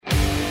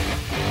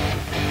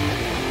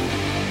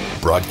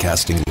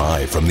Broadcasting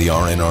live from the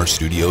RNR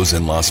studios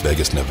in Las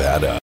Vegas,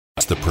 Nevada.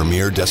 It's the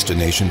premier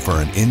destination for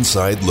an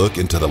inside look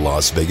into the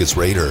Las Vegas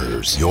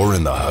Raiders. You're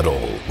in the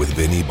huddle with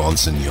Vinny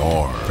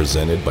Bonsignor,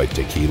 presented by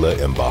Tequila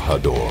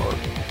Embajador.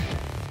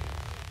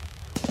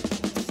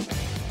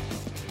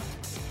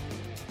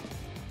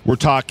 We're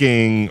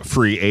talking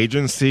free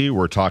agency.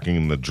 We're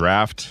talking the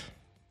draft.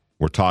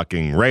 We're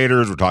talking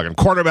Raiders. We're talking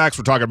quarterbacks.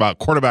 We're talking about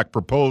quarterback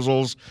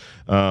proposals.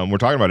 We're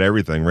talking about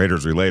everything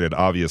Raiders related,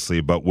 obviously,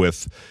 but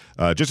with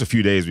just a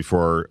few days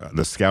before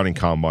the scouting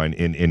combine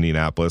in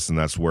Indianapolis, and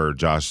that's where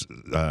Josh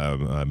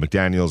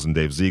McDaniels and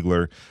Dave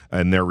Ziegler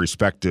and their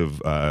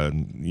respective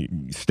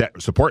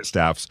support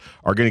staffs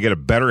are going to get a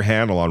better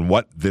handle on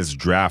what this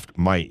draft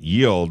might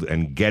yield,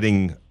 and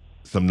getting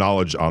some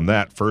knowledge on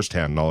that,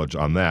 firsthand knowledge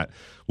on that,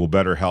 will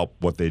better help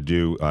what they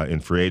do in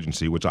free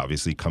agency, which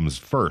obviously comes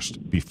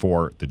first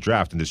before the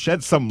draft. And to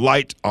shed some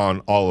light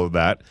on all of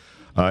that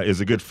is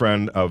a good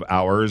friend of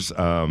ours,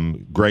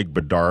 Greg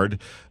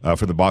Bedard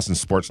for the Boston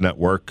Sports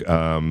Network.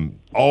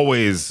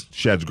 Always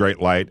sheds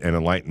great light and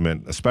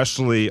enlightenment,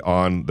 especially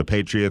on the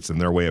Patriots and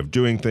their way of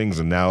doing things.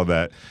 And now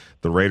that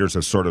the Raiders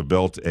have sort of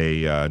built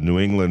a New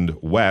England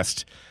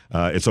West,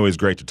 it's always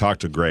great to talk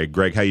to Greg.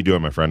 Greg, how you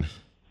doing, my friend?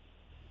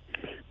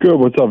 Good.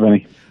 What's up,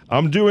 Vinny?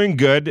 I'm doing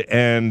good,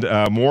 and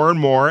more and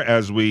more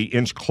as we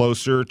inch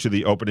closer to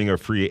the opening of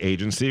free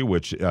agency,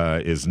 which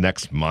is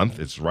next month.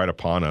 It's right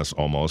upon us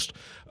almost.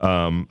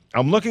 I'm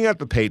looking at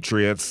the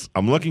Patriots.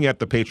 I'm looking at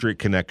the Patriot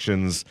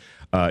connections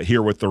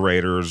here with the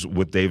Raiders,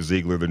 with Dave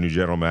Ziegler, the new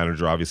general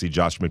manager, obviously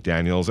Josh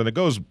McDaniels, and it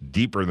goes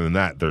deeper than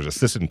that. There's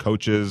assistant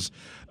coaches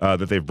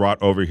that they've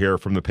brought over here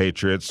from the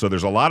Patriots. So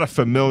there's a lot of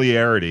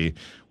familiarity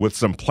with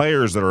some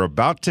players that are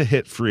about to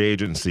hit free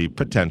agency,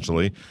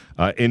 potentially,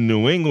 in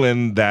New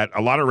England, that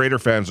a lot of Raider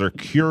fans are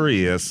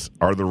curious,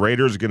 are the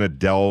Raiders going to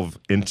delve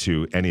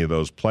into any of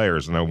those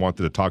players? And I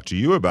wanted to talk to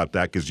you about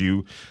that because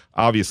you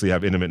obviously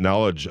have intimate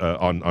knowledge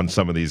on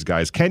some of these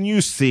guys. Can you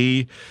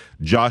see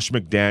Josh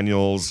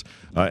McDaniels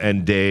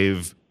and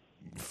Dave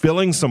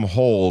filling some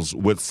holes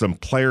with some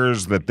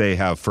players that they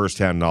have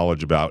firsthand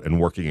knowledge about and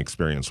working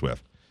experience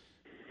with?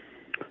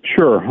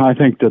 Sure. I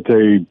think that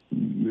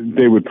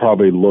they would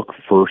probably look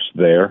first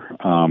there.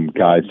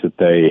 Guys that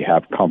they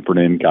have comfort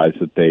in, guys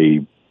that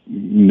they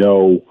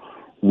know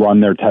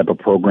run their type of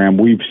program.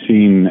 We've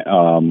seen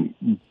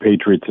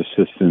Patriots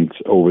assistants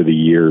over the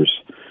years,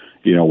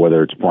 you know,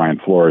 whether it's Brian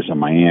Flores in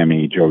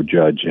Miami, Joe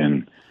Judge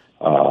in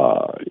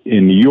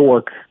New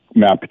York,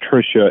 Matt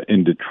Patricia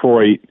in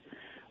Detroit,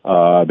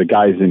 the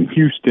guys in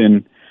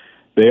Houston.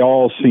 They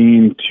all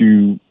seem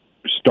to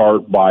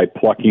start by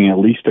plucking at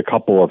least a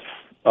couple of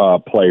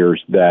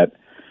players that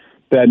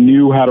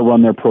knew how to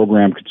run their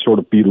program, could sort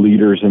of be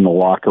leaders in the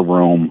locker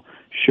room,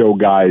 show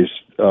guys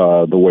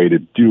the way to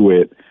do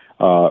it.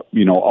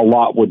 You know, a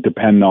lot would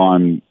depend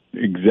on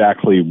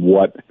exactly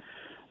what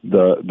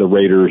the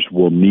Raiders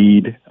will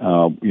need,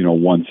 you know,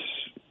 once,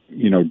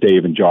 you know,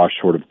 Dave and Josh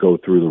sort of go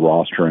through the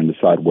roster and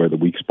decide where the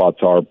weak spots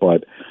are.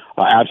 But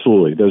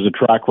absolutely, there's a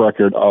track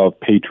record of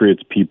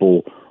Patriots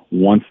people,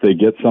 once they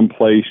get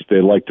someplace,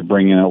 they like to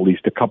bring in at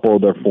least a couple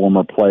of their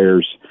former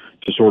players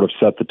to sort of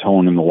set the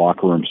tone in the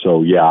locker room.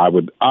 So, yeah, I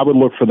would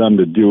look for them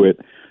to do it.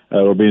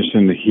 It'll be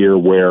interesting to hear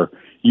where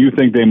you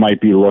think they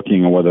might be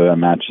looking and whether that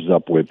matches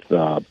up with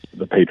the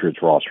Patriots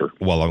roster.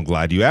 Well, I'm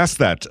glad you asked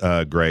that,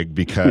 Greg,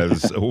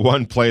 because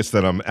one place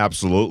that I'm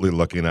absolutely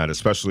looking at,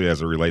 especially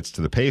as it relates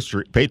to the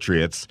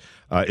Patriots,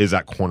 is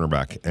at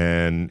cornerback.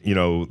 And, you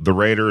know, the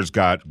Raiders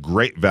got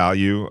great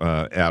value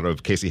out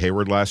of Casey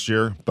Hayward last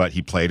year, but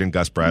he played in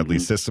Gus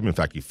Bradley's system. In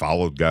fact, he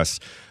followed Gus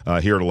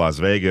here to Las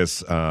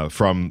Vegas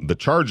from the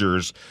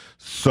Chargers.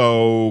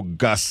 So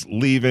Gus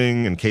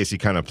leaving and Casey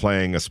kind of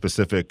playing a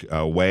specific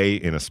way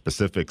in a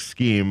specific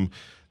scheme,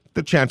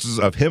 the chances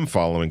of him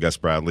following Gus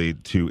Bradley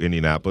to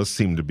Indianapolis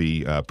seem to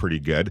be pretty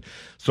good.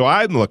 So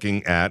I'm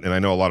looking at, and I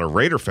know a lot of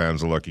Raider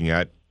fans are looking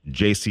at,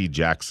 J.C.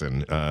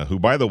 Jackson, who,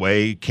 by the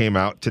way, came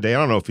out today. I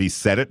don't know if he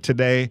said it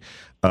today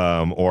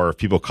or if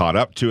people caught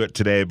up to it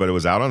today, but it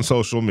was out on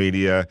social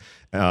media,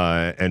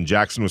 and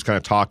Jackson was kind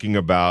of talking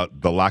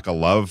about the lack of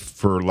love,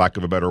 for lack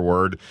of a better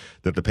word,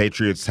 that the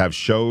Patriots have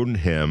shown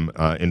him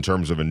in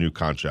terms of a new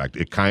contract.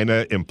 It kind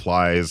of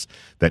implies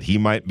that he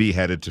might be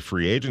headed to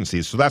free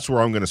agency. So that's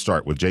where I'm going to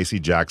start, with J.C.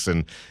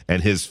 Jackson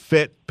and his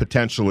fit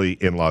potentially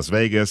in Las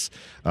Vegas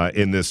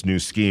in this new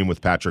scheme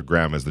with Patrick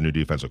Graham as the new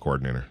defensive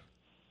coordinator.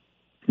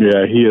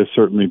 Yeah, he has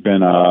certainly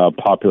been a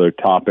popular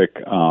topic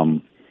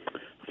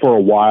for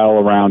a while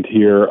around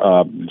here.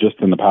 Just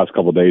in the past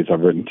couple of days, I've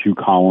written 2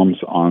 columns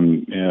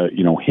on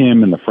you know,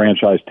 him and the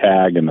franchise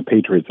tag and the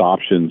Patriots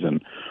options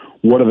and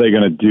what are they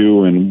going to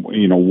do, and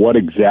you know, what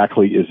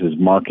exactly is his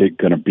market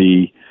going to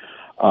be.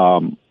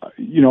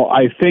 You know,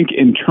 I think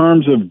in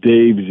terms of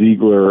Dave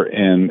Ziegler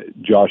and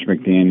Josh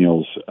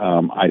McDaniels,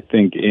 I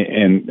think,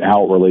 and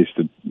how it relates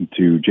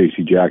to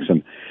J.C.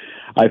 Jackson,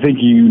 I think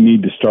you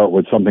need to start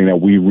with something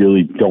that we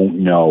really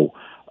don't know.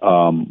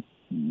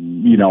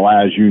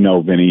 as you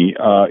know, Vinny,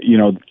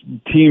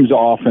 teams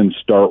often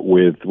start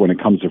with, when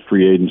it comes to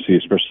free agency,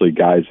 especially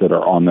guys that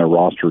are on their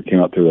roster,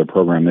 came up through their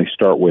program, they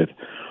start with,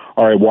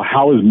 all right, well,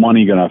 how is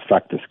money going to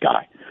affect this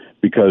guy?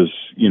 Because,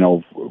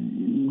 and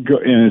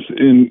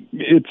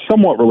it's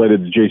somewhat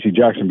related to J.C.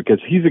 Jackson, because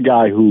he's a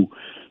guy who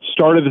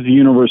started at the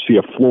University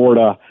of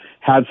Florida,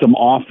 had some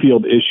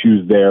off-field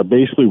issues there,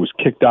 basically was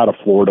kicked out of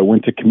Florida,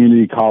 went to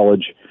community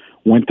college,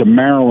 went to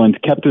Maryland,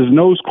 kept his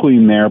nose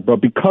clean there,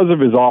 but because of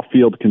his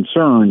off-field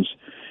concerns,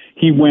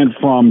 he went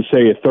from,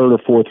 say, a third or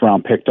fourth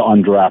round pick to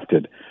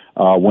undrafted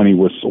when he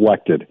was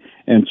selected.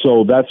 And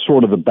so that's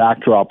sort of the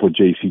backdrop with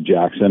J.C.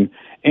 Jackson.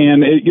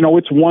 And,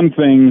 it's one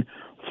thing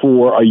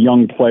for a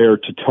young player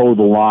to toe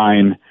the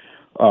line,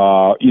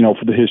 for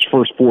his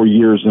first 4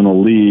 years in the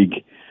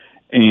league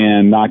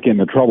and not get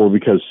into trouble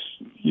because,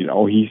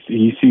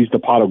 he sees the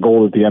pot of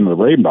gold at the end of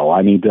the rainbow.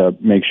 I need to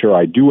make sure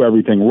I do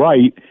everything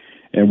right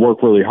and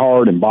work really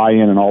hard and buy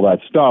in and all that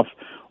stuff,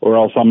 or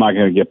else I'm not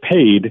going to get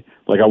paid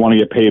like I want to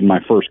get paid in my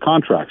first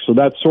contract. So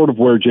that's sort of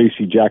where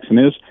J.C. Jackson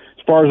is.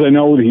 As far as I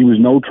know, he was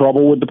no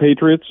trouble with the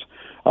Patriots.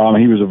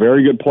 He was a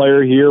very good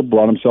player here,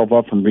 brought himself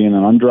up from being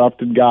an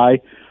undrafted guy.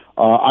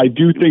 I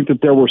do think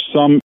that there were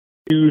some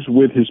issues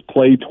with his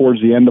play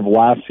towards the end of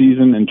last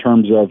season in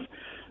terms of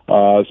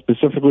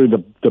specifically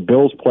the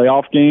Bills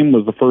playoff game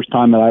was the first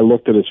time that I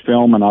looked at his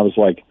film and I was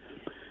like,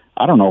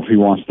 I don't know if he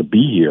wants to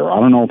be here.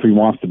 I don't know if he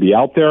wants to be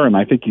out there, and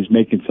I think he's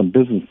making some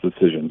business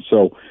decisions.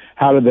 So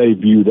how do they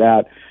view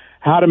that?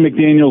 How do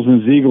McDaniels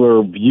and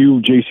Ziegler view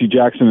J.C.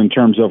 Jackson in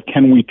terms of,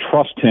 can we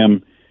trust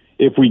him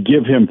if we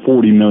give him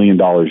 $40 million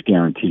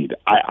guaranteed?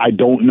 I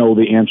don't know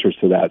the answers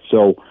to that.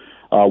 So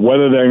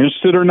whether they're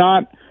interested or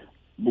not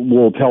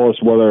will tell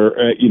us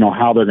whether,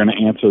 how they're going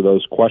to answer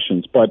those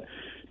questions. But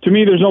to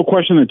me, there's no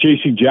question that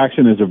J.C.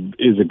 Jackson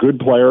is a good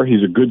player.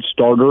 He's a good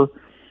starter.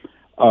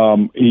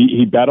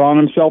 He bet on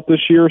himself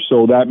this year,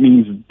 so that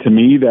means to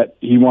me that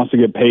he wants to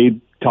get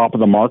paid top of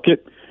the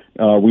market.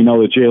 We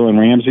know that Jalen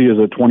Ramsey is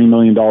at $20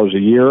 million a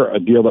year, a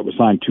deal that was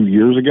signed 2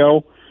 years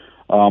ago.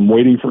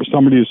 Waiting for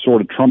somebody to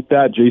sort of trump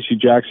that. J.C.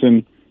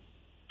 Jackson,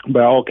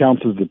 by all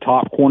accounts, is the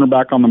top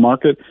cornerback on the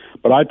market.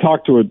 But I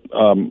talked to an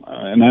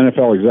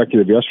NFL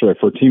executive yesterday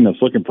for a team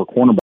that's looking for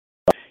cornerback.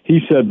 He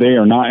said they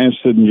are not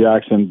interested in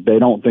Jackson. They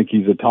don't think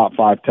he's a top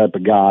 5 type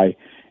of guy.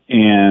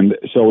 And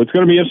so it's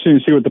going to be interesting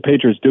to see what the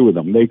Patriots do with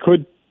him. They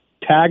could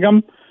tag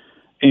him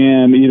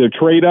and either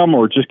trade him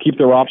or just keep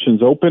their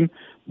options open.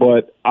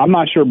 But I'm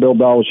not sure Bill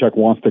Belichick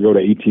wants to go to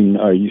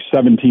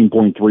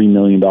 $17.3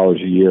 million a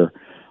year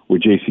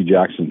with J.C.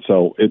 Jackson.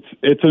 So it's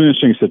an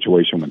interesting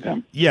situation with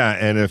him. Yeah,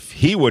 and if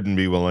he wouldn't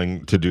be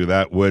willing to do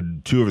that,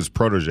 would two of his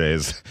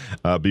proteges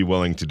be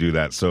willing to do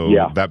that? So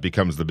that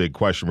becomes the big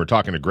question. We're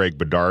talking to Greg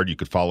Bedard. You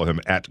could follow him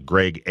at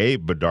Greg A.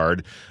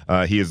 Bedard.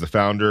 He is the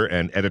founder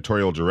and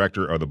editorial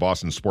director of the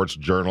Boston Sports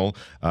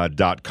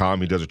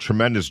Journal.com. He does a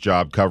tremendous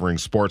job covering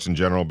sports in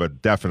general,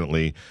 but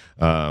definitely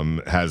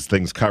has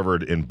things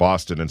covered in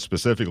Boston and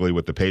specifically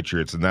with the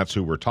Patriots, and that's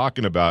who we're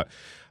talking about.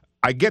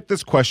 I get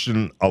this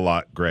question a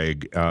lot,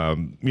 Greg.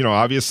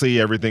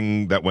 Obviously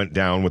everything that went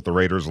down with the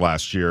Raiders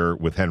last year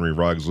with Henry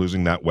Ruggs,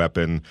 losing that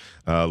weapon,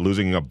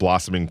 losing a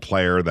blossoming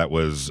player that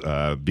was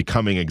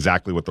becoming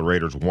exactly what the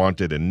Raiders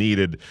wanted and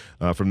needed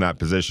from that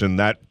position,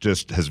 that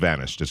just has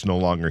vanished. It's no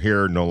longer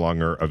here, no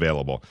longer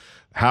available.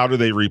 How do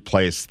they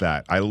replace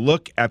that? I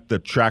look at the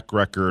track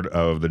record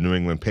of the New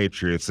England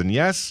Patriots, and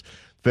yes,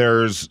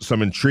 there's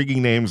some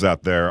intriguing names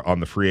out there on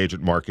the free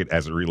agent market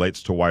as it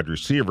relates to wide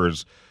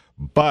receivers,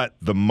 but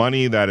the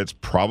money that it's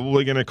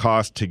probably going to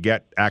cost to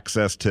get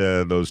access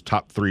to those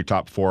top 3,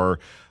 top 4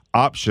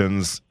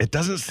 options, it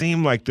doesn't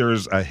seem like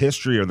there's a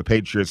history of the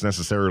Patriots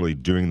necessarily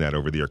doing that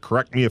over the year.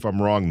 Correct me if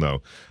I'm wrong,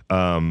 though.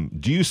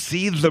 Do you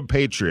see the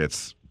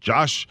Patriots,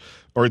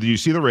 or do you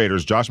see the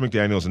Raiders, Josh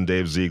McDaniels and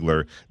Dave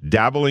Ziegler,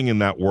 dabbling in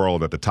that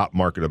world at the top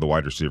market of the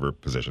wide receiver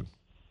position?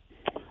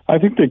 I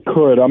think they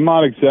could. I'm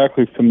not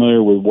exactly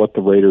familiar with what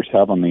the Raiders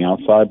have on the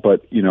outside,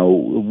 but,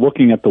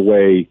 looking at the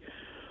way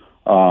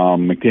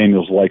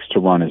McDaniels likes to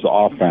run his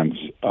offense.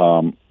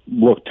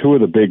 Look, 2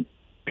 of the big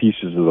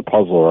pieces of the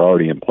puzzle are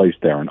already in place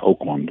there in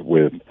Oakland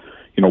with,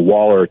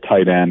 Waller,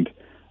 tight end,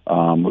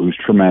 who's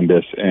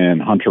tremendous,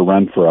 and Hunter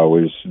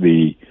Renfrow is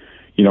the,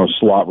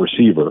 slot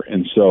receiver.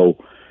 And so,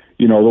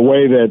 the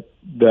way that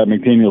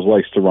McDaniels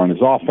likes to run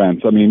his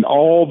offense, I mean,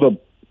 all the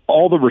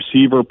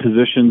receiver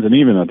positions and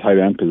even the tight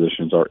end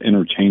positions are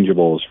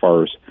interchangeable as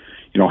far as,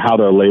 how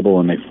they're labeled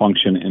and they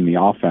function in the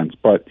offense.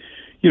 But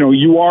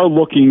you are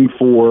looking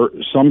for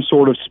some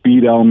sort of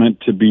speed element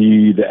to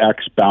be the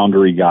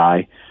X-boundary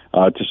guy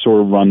to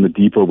sort of run the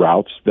deeper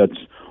routes. That's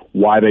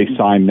why they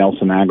signed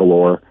Nelson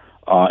Agholor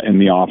in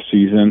the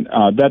offseason.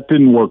 That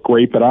didn't work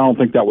great, but I don't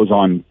think that was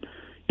on,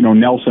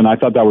 Nelson. I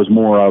thought that was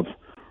more of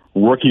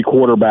rookie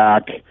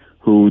quarterback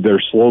who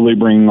they're slowly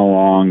bringing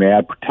along. They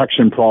had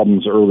protection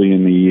problems early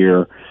in the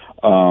year.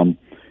 They'll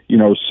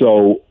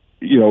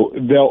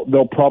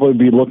probably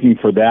be looking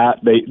for that.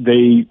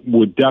 They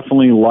would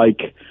definitely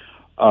like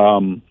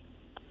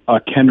a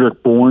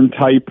Kendrick Bourne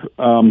type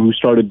who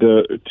started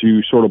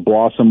to sort of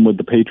blossom with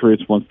the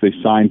Patriots once they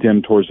signed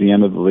him towards the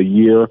end of the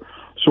year.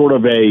 Sort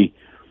of a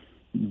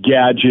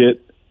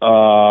gadget,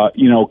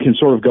 can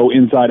sort of go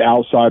inside,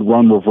 outside,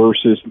 run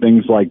reverses,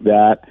 things like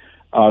that.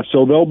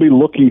 So they'll be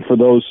looking for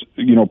those,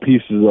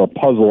 pieces of a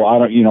puzzle. I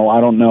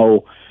don't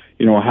know,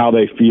 how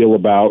they feel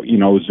about,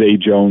 Zay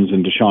Jones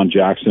and Deshaun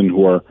Jackson,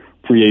 who are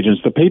free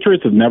agents. The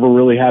Patriots have never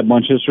really had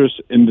much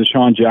interest in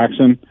Deshaun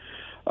Jackson,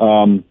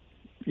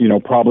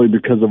 probably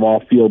because of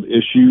off-field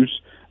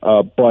issues.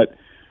 But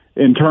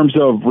in terms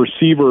of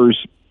receivers,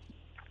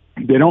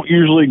 they don't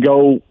usually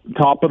go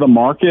top of the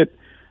market,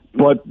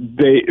 but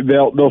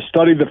they'll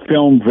study the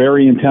film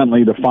very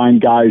intently to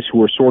find guys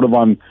who are sort of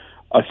on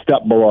a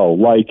step below,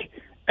 like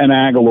an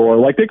Aguilar.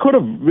 Like they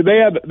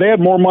had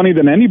more money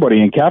than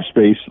anybody in cap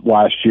space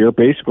last year,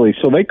 basically.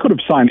 So they could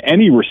have signed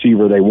any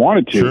receiver they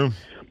wanted to, True.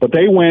 But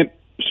they went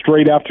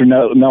straight after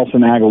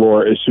Nelson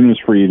Aguilar as soon as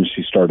free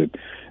agency started.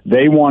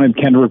 They wanted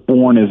Kendrick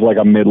Bourne as like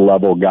a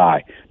mid-level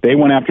guy. They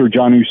went after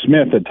Jonnu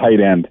Smith at tight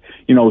end.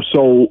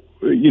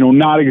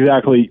 Not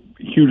exactly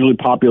hugely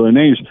popular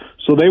names.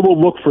 So they will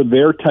look for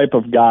their type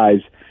of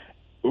guys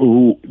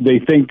who they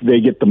think they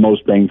get the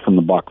most bang from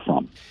the buck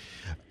from.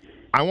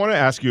 I want to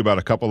ask you about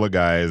a couple of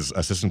guys,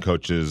 assistant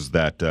coaches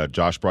that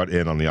Josh brought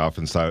in on the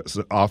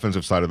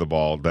offensive side of the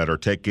ball that are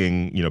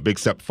taking big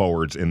step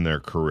forwards in their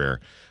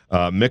career.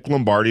 Mick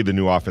Lombardi, the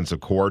new offensive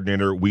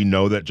coordinator, we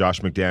know that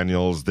Josh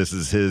McDaniels, this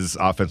is his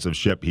offensive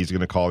ship. He's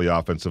going to call the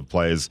offensive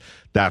plays.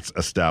 That's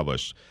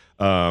established.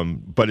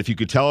 But if you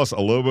could tell us a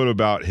little bit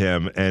about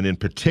him, and in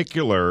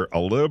particular, a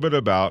little bit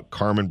about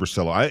Carmen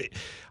Bricillo.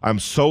 I'm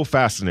so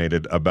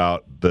fascinated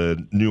about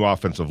the new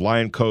offensive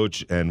line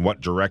coach and what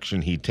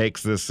direction he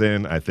takes this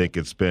in. I think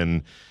it's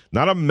been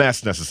not a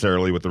mess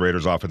necessarily with the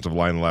Raiders' offensive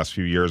line the last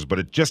few years, but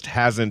it just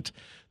hasn't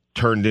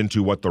turned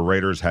into what the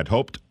Raiders had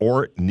hoped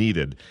or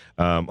needed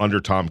under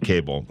Tom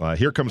Cable.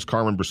 Here comes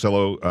Carmen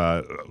Bricillo,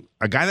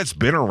 a guy that's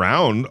been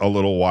around a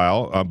little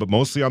while, but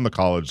mostly on the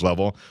college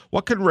level.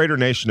 What can Raider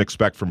Nation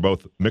expect from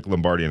both Mick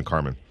Lombardi and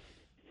Carmen?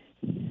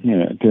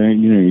 Yeah,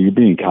 you're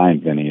being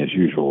kind, Vinny, as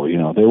usual.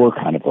 They were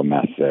kind of a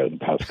mess there the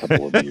past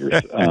couple of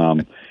years.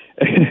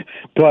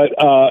 But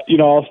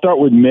I'll start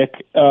with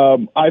Mick.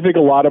 I think a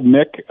lot of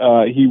Mick,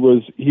 he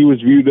was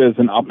viewed as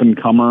an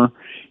up-and-comer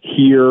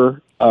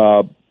here.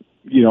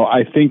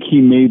 I think he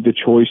made the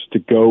choice to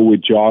go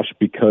with Josh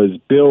because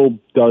Bill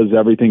does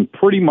everything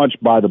pretty much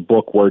by the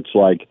book, where it's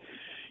like,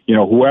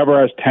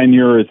 whoever has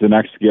tenure is the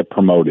next to get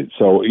promoted.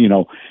 So,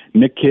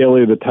 Nick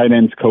Caley, the tight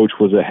ends coach,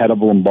 was ahead of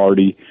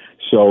Lombardi.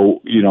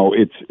 So,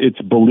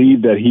 it's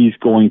believed that he's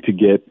going to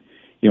get,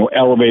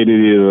 elevated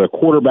either the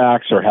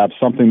quarterbacks or have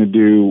something to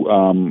do,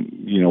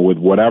 with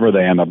whatever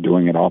they end up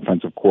doing at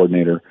offensive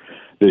coordinator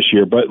this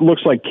year. But it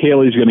looks like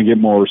Caley's going to get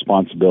more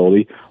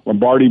responsibility.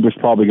 Lombardi was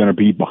probably going to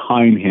be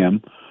behind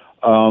him.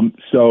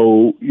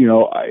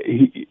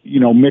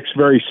 Mick's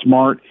very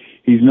smart.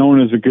 He's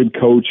known as a good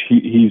coach.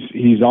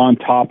 He's on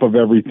top of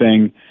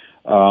everything.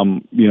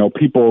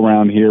 People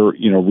around here,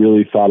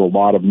 really thought a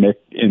lot of Mick,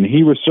 and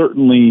he was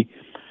certainly,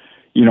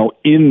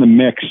 in the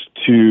mix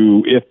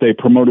to, if they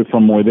promoted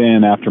from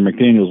within after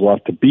McDaniels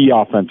left, to be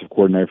offensive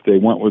coordinator. If they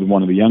went with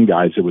one of the young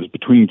guys, it was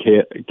between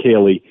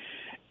Caley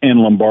and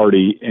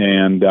Lombardi,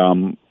 and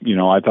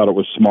I thought it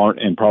was smart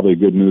and probably a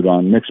good move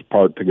on Mick's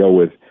part to go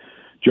with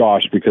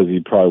Josh, because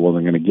he probably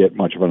wasn't going to get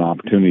much of an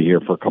opportunity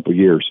here for a couple of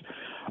years.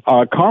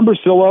 Carmen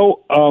Bricillo,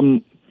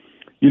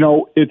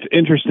 it's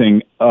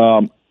interesting.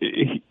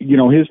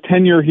 His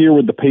tenure here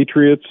with the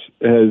Patriots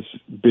has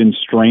been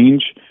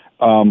strange.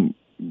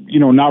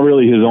 Not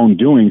really his own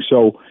doing.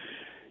 So,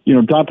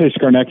 Dante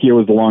Scarnecchia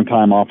was the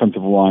longtime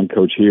offensive line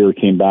coach here,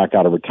 came back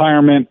out of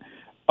retirement.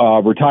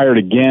 Retired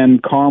again.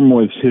 Carm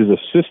was his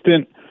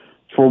assistant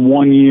for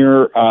 1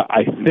 year,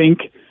 I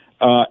think,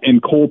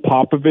 and Cole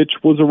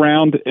Popovich was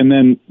around. And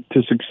then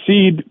to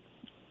succeed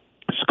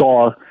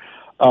Scar,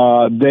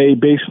 they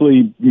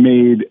basically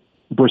made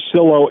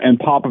Bricillo and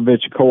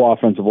Popovich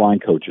co-offensive line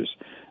coaches.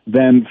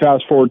 Then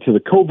fast forward to the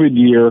COVID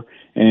year,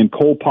 and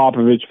Cole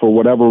Popovich, for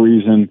whatever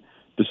reason,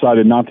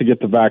 decided not to get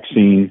the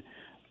vaccine.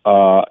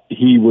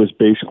 He was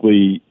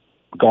basically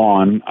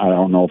gone. I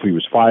don't know if he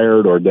was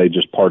fired or they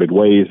just parted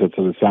ways. That's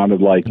what it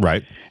sounded like.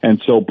 Right.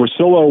 And so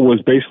Bricillo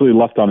was basically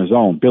left on his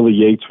own. Billy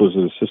Yates was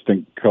an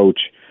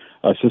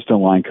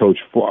assistant line coach,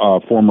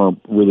 former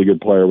really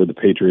good player with the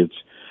Patriots.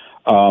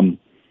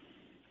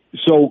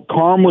 So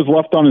Carm was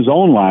left on his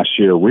own last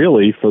year,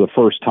 really, for the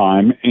first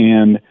time.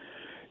 And,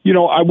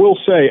 I will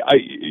say,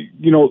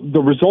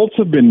 the results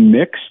have been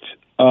mixed.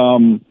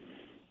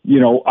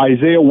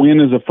 Isaiah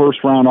Wynn is a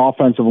first-round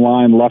offensive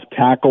line left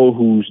tackle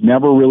who's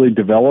never really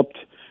developed.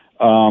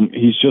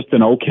 He's just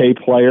an okay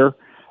player.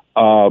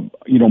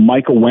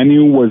 Michael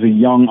Wenu was a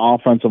young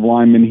offensive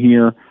lineman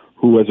here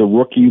who, as a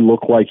rookie,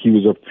 looked like he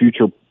was a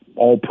future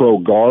all-pro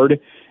guard,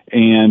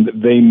 and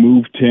they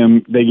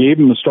gave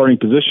him the starting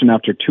position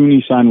after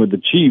Tooney signed with the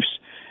Chiefs,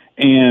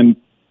 and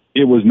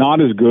it was not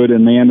as good,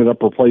 and they ended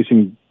up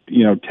replacing,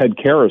 Ted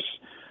Karras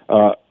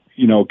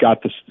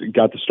got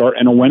the start.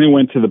 And when he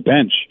went to the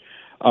bench,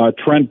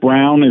 Trent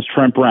Brown is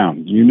Trent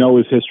Brown. You know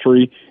his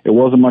history. It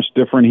wasn't much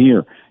different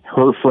here.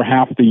 Hurt for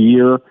half the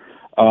year,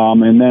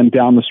 and then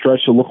down the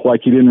stretch, it looked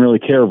like he didn't really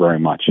care very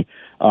much.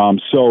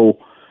 The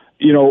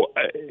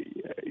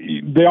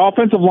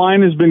offensive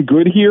line has been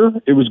good here.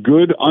 It was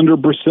good under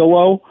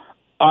Brasillo.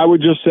 I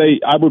would just say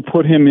I would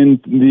put him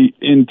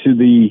into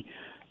the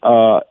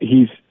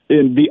he's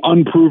in the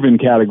unproven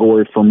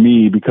category for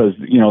me because,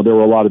 there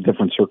were a lot of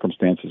different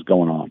circumstances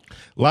going on.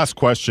 Last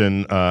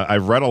question.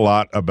 I've read a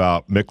lot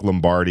about Mick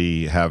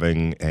Lombardi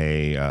having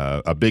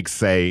a big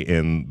say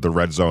in the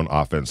red zone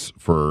offense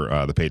for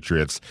the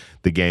Patriots,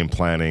 the game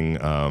planning,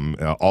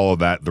 all of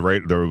that.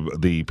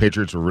 The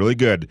Patriots were really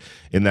good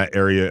in that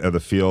area of the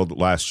field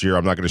last year.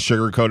 I'm not going to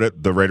sugarcoat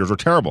it. The Raiders were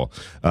terrible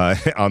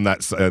on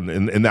that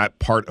in that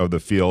part of the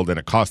field, and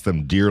it cost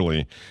them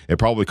dearly. It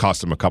probably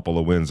cost them a couple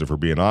of wins, if we're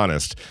being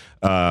honest.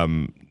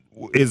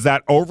 Is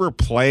that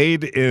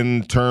overplayed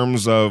in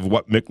terms of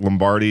what Mick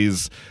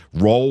Lombardi's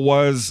role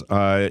was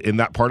in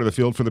that part of the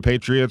field for the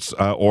Patriots,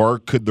 or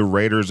could the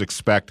Raiders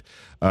expect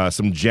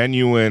some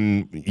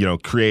genuine,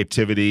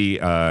 creativity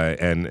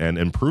and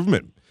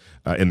improvement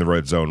in the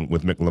red zone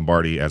with Mick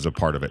Lombardi as a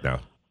part of it now?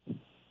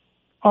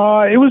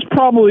 It was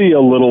probably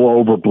a little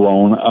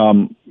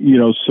overblown.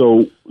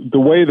 So the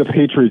way the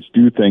Patriots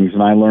do things,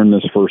 and I learned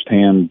this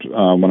firsthand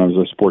when I was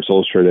at Sports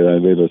Illustrated. I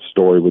did a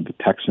story with the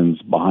Texans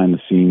behind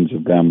the scenes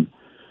of them,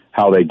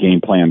 how they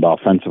game planned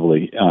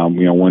offensively.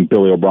 When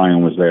Billy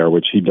O'Brien was there,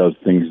 which he does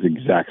things the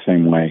exact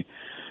same way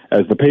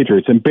as the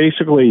Patriots. And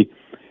basically,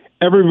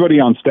 everybody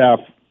on staff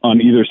on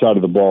either side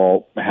of the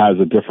ball has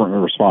a different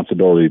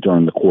responsibility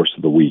during the course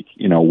of the week.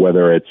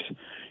 Whether it's,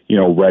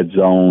 red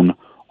zone,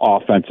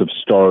 offensive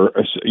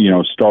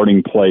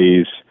starting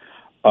plays,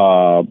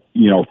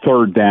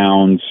 third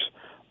downs,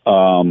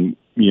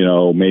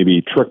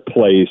 maybe trick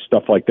plays,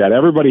 stuff like that.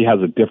 Everybody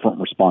has a different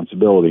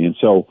responsibility. And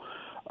so,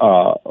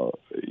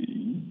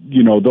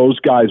 those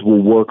guys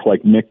will work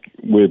like Mick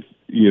with,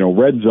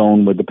 red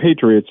zone with the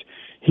Patriots.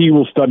 He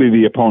will study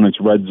the opponent's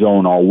red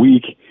zone all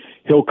week.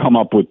 He'll come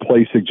up with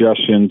play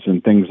suggestions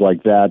and things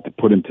like that to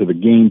put into the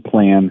game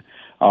plan.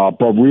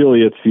 But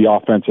really it's the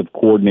offensive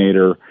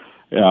coordinator,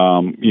 /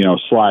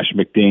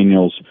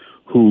 McDaniels,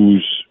 who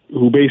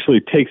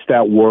basically takes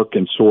that work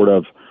and sort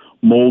of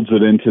molds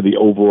it into the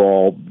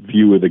overall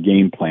view of the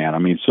game plan. I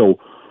mean, so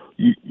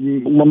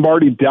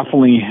Lombardi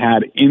definitely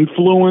had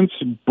influence,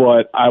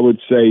 but I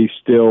would say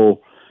still,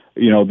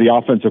 the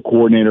offensive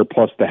coordinator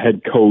plus the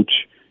head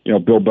coach,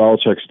 Bill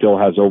Belichick still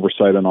has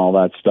oversight on all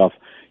that stuff.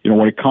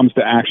 When it comes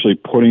to actually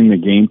putting the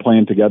game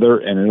plan together,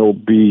 and it'll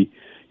be,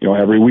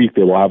 every week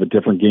they will have a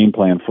different game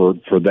plan for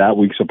that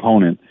week's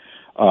opponent.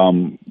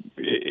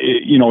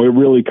 It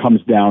really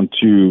comes down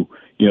to,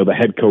 the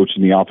head coach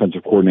and the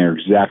offensive coordinator,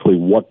 exactly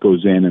what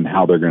goes in and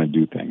how they're going to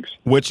do things.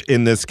 Which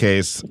in this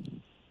case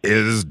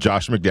is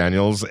Josh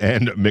McDaniels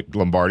and Mick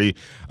Lombardi,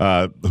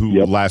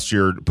 who last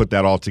year put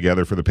that all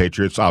together for the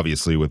Patriots,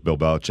 obviously with Bill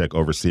Belichick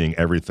overseeing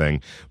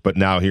everything, but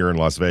now here in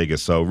Las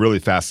Vegas. So really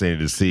fascinating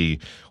to see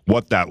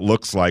what that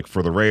looks like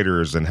for the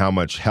Raiders and how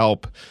much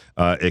help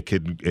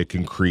it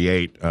can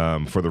create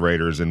for the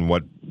Raiders in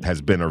what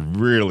has been a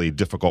really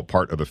difficult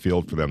part of the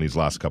field for them these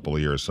last couple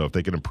of years. So if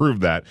they can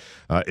improve that,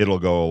 it'll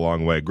go a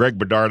long way. Greg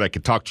Bedard, I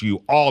could talk to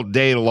you all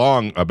day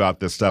long about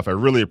this stuff. I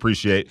really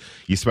appreciate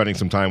you spending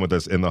some time with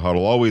us in the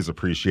huddle. Always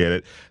appreciate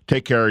it.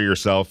 Take care of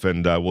yourself,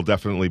 and we'll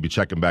definitely be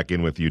checking back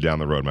in with you down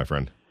the road, my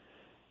friend.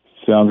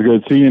 Sounds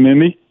good. See you in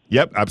Indy?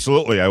 Yep,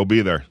 absolutely. I will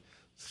be there.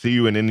 See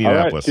you in Indianapolis.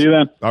 All right, see you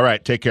then. All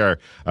right, take care.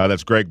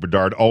 That's Greg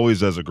Bedard. Always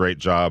does a great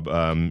job.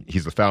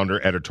 He's the founder,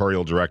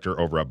 editorial director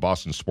over at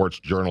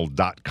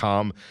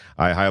BostonSportsJournal.com.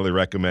 I highly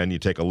recommend you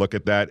take a look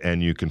at that,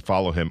 and you can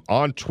follow him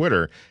on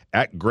Twitter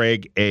at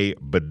Greg A.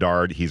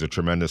 Bedard. He's a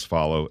tremendous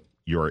follow.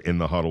 You're in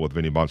the huddle with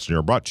Vinny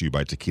Bonsignore, brought to you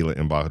by Tequila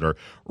Embajador,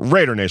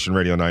 Raider Nation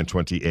Radio,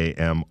 920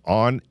 a.m.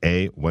 on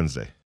a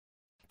Wednesday.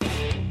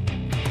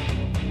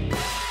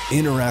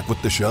 Interact with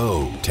the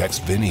show.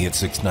 Text Vinny at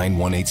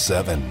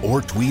 69187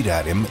 or tweet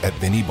at him at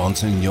Vinny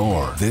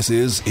Bonsignore. This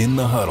is In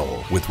the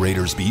Huddle with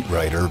Raiders beat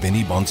writer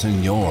Vinny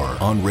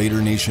Bonsignore on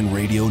Raider Nation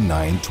Radio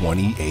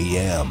 920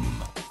 AM.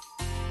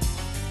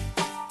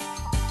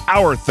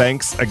 Our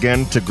thanks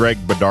again to Greg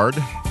Bedard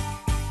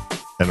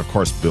and, of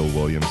course, Bill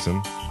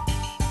Williamson.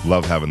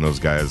 Love having those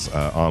guys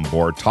on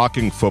board.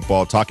 Talking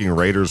football, talking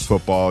Raiders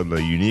football,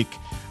 the unique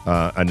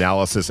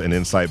analysis and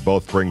insight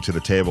both bring to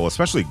the table,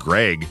 especially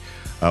Greg.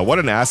 What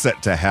an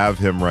asset to have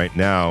him right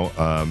now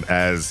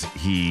as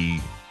he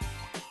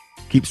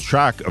keeps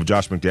track of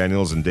Josh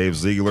McDaniels and Dave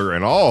Ziegler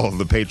and all of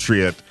the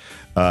Patriot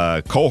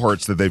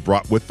cohorts that they've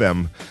brought with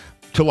them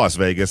to Las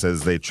Vegas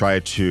as they try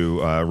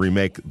to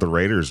remake the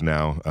Raiders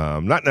now.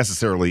 Not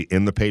necessarily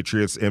in the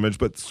Patriots image,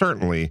 but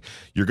certainly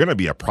you're going to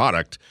be a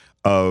product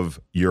of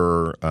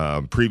your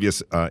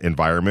previous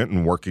environment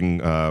and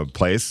working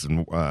place,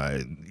 and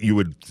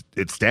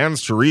it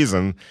stands to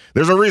reason.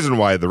 There's a reason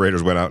why the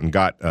Raiders went out and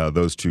got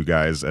those two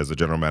guys as the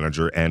general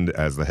manager and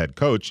as the head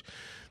coach.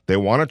 They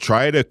want to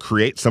try to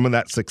create some of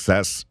that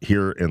success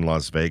here in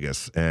Las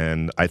Vegas.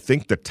 And I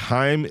think the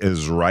time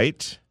is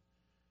right,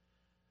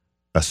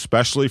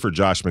 especially for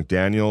Josh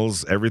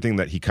McDaniels, everything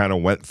that he kind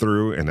of went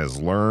through and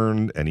has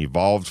learned and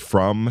evolved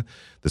from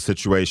the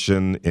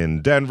situation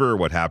in Denver,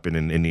 what happened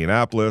in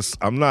Indianapolis.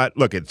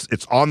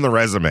 It's on the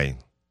resume.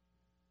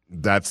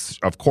 That's,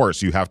 of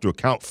course, you have to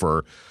account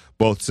for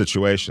both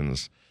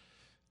situations.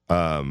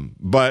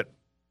 But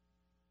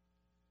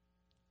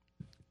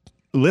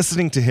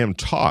listening to him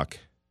talk,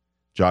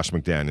 Josh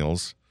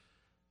McDaniels,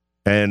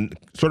 and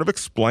sort of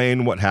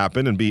explain what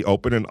happened and be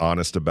open and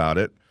honest about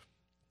it,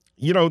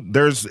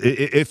 there's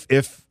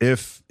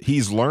if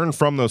he's learned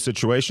from those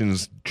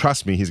situations,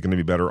 trust me, he's going to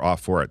be better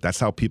off for it. That's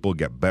how people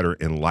get better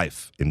in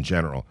life in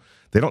general.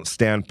 They don't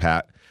stand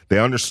pat. They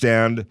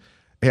understand,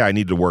 hey, I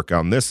need to work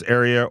on this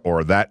area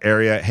or that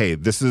area. Hey,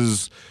 this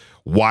is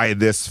why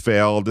this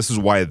failed. This is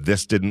why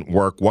this didn't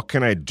work. What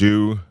can I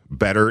do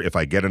better if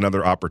I get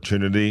another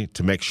opportunity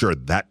to make sure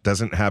that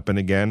doesn't happen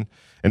again?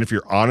 And if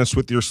you're honest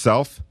with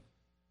yourself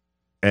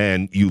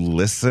and you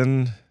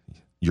listen,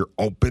 you're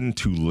open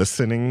to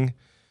listening,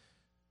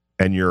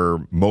 and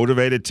you're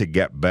motivated to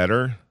get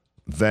better,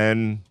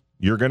 then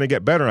you're going to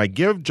get better. And I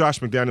give Josh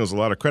McDaniels a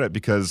lot of credit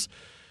because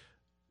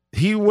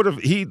as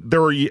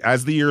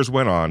the years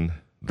went on,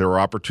 there were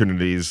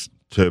opportunities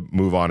to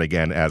move on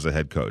again as a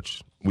head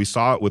coach. We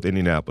saw it with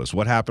Indianapolis.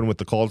 What happened with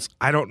the Colts?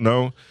 I don't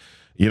know.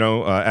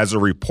 As a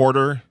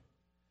reporter,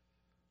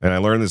 and I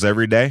learn this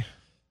every day,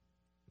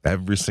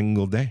 every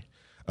single day,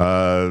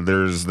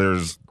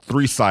 there's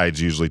three sides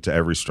usually to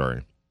every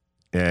story.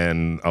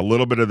 And a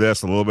little bit of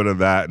this, a little bit of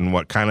that, and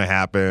what kind of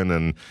happened,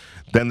 and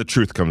then the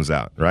truth comes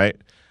out, right?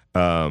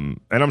 And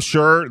I'm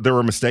sure there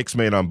were mistakes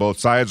made on both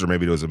sides, or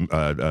maybe it was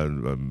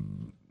a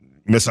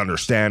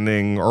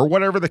misunderstanding, or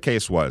whatever the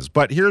case was.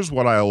 But here's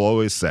what I'll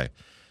always say.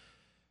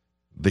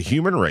 The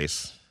human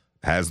race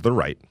has the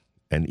right,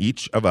 and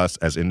each of us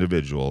as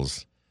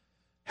individuals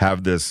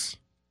have this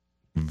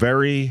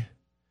very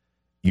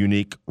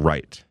unique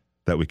right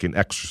that we can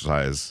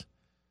exercise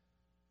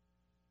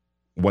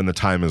when the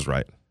time is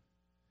right.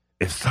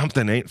 If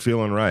something ain't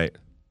feeling right,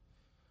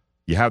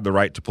 you have the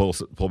right to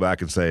pull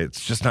back and say,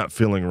 it's just not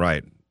feeling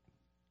right.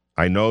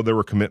 I know there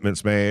were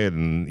commitments made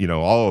and,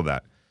 all of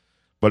that.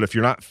 But if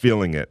you're not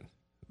feeling it,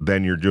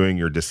 then you're doing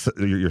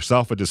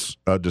yourself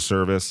a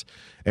disservice,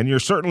 and you're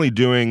certainly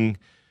doing,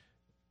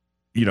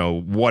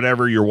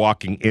 whatever you're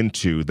walking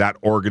into, that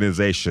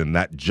organization,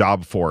 that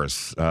job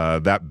force,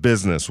 that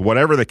business,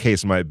 whatever the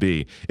case might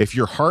be. If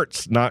your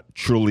heart's not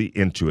truly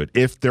into it,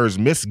 if there's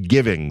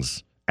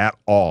misgivings at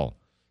all,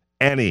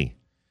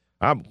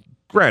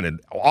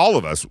 granted, all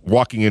of us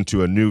walking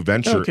into a new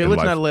venture. Okay,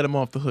 let's not let him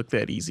off the hook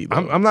that easy,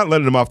 though. I'm not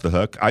letting him off the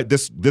hook.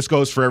 This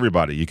goes for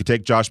everybody. You could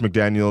take Josh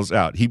McDaniels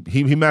out.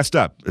 He messed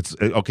up. It's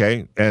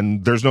okay,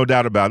 and there's no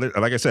doubt about it.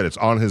 Like I said, it's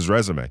on his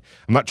resume.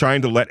 I'm not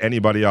trying to let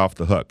anybody off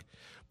the hook.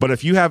 But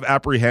if you have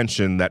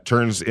apprehension that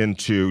turns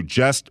into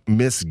just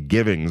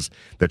misgivings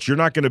that you're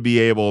not going to be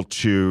able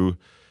to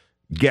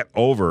get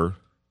over,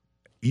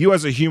 you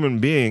as a human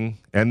being,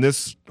 and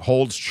this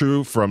holds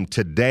true from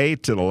today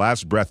to the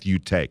last breath you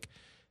take,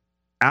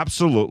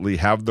 absolutely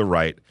have the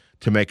right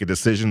to make a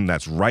decision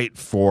that's right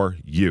for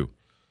you.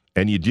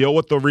 And you deal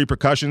with the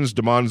repercussions.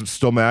 DeMond's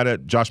still mad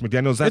at Josh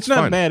McDaniels. That's fine. It's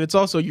not mad. It's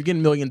also you're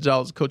getting millions of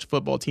dollars to coach a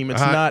football team. It's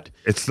not.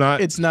 It's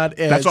not.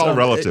 As, that's all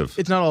relative.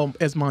 It's not all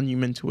as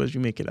monumental as you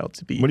make it out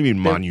to be. What do you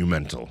mean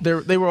monumental?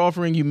 They were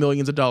offering you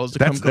millions of dollars to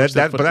come coach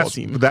that football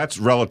team. That's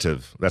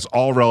relative. That's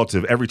all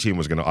relative. Every team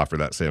was going to offer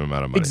that same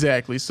amount of money.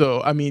 Exactly.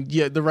 So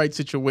the right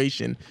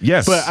situation.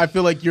 Yes. But I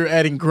feel like you're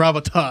adding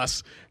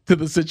gravitas to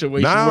the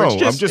situation. No,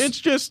 where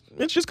it's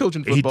just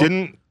coaching football. He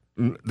didn't.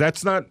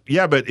 That's not.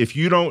 Yeah, but if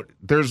you don't,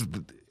 there's.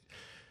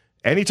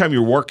 Anytime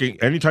you're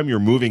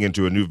moving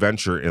into a new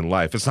venture in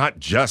life, it's not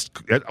just,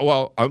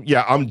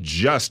 I'm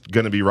just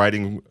going to be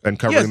writing and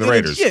covering the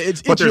Raiders.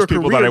 But there's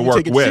people that I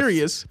work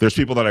with. There's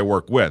people that I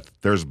work with.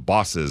 There's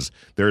bosses.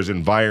 There's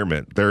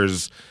environment.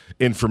 There's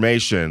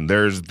information.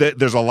 There's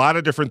a lot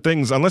of different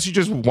things. Unless you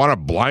just want to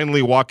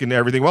blindly walk into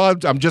everything. Well,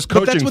 I'm just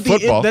coaching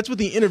football. That's what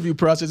the interview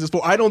process is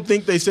for. I don't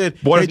think they said,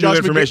 what if new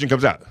information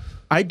comes out?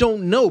 I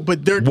don't know,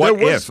 but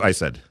I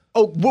said.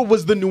 Oh, what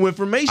was the new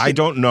information? I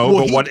don't know,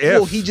 but what if?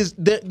 Well, he just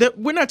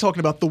we're not talking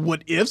about the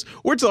what ifs.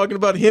 We're talking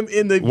about him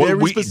in the very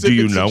specific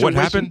situation. Do you know what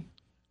happened?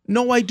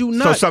 No, I do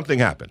not. So something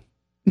happened.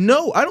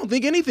 No, I don't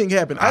think anything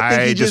happened.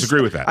 I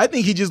disagree with that. I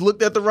think he just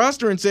looked at the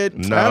roster and said, I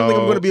don't think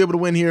I'm going to be able to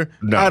win here.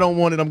 No. I don't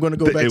want it. I'm going to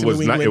go back to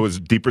New England. It was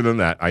deeper than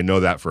that. I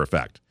know that for a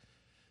fact.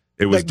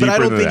 It was deeper than that.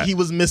 But I don't think he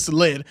was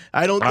misled.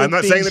 I'm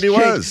not saying that he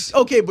was.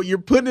 Okay, but you're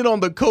putting it on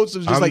the coach.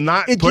 I'm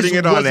not putting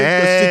it on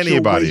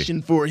anybody. The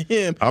situation for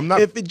him. I'm not.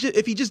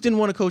 If he just didn't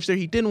want to coach there,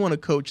 he didn't want to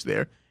coach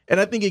there.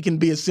 And I think it can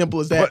be as simple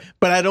as that.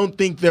 But I don't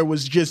think there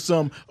was just the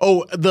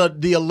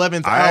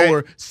 11th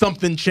hour,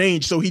 something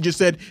changed. So he just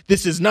said,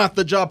 this is not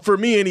the job for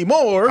me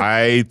anymore.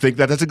 I think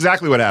that's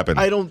exactly what happened.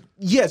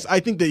 Yes, I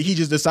think that he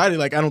just decided,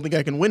 like, I don't think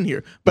I can win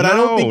here. But I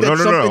don't think that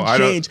something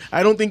changed.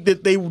 I don't think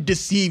that they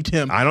deceived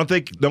him. I don't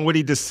think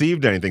nobody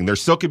deceived anything. There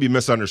still could be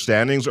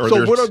misunderstandings. Or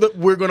so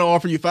we're going to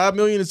offer you $5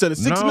 million instead of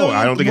 $6 million? No,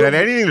 I don't think it had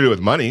anything to do with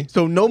money.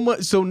 So no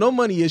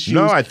money issues.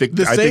 No, I think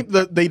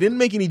they didn't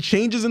make any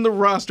changes in the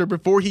roster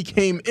before he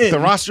came in. The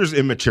roster's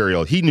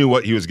immaterial. He knew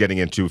what he was getting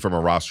into from a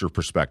roster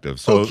perspective.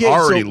 So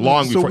before it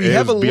was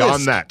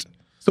beyond that.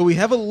 So we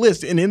have a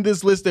list, and in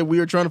this list that we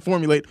are trying to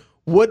formulate,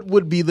 what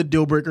would be the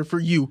deal breaker for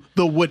you?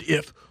 The what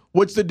if?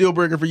 What's the deal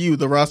breaker for you?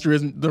 The roster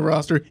isn't the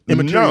roster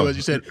immaterial, as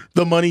you said.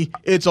 The money,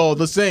 it's all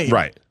the same.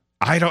 Right.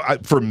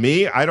 For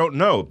me, I don't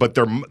know, but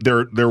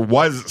there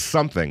was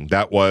something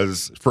that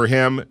was for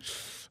him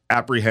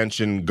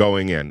apprehension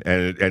going in,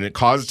 and it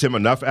caused him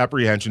enough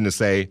apprehension to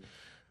say,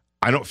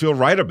 I don't feel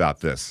right about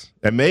this.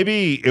 And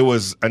maybe it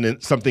was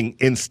something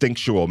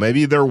instinctual.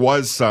 Maybe there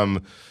was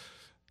some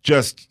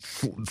just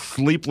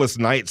sleepless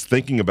nights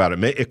thinking about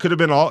it. It could have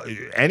been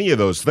any of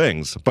those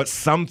things, but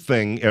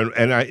something,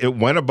 it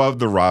went above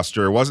the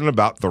roster. It wasn't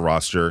about the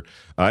roster,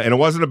 and it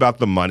wasn't about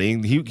the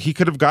money. He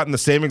could have gotten the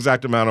same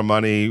exact amount of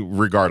money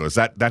regardless.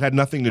 That had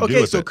nothing to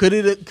do with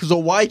it. So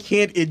why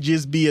can't it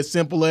just be as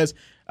simple as,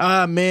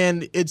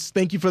 man, it's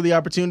thank you for the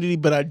opportunity,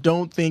 but I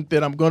don't think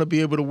that I'm going to be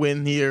able to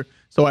win here,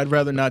 so I'd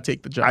rather not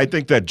take the job. I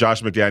think that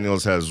Josh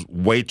McDaniels has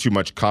way too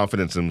much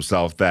confidence in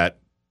himself that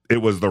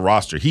it was the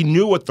roster. He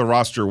knew what the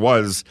roster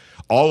was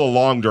all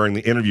along during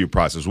the interview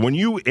process. When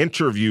you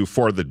interview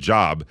for the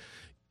job,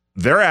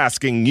 they're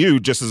asking you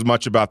just as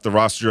much about the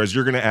roster as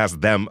you're going to ask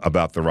them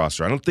about the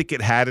roster. I don't think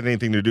it had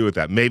anything to do with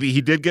that. Maybe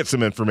he did get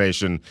some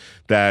information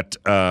that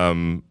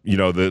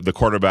the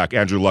quarterback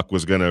Andrew Luck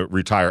was going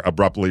to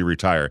abruptly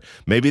retire.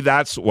 Maybe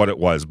that's what it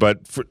was.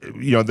 But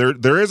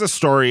there is a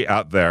story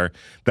out there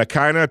that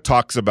kind of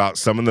talks about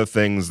some of the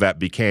things that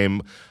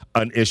became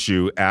an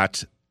issue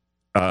at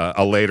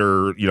a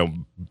later,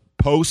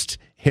 post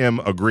him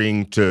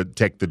agreeing to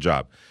take the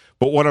job.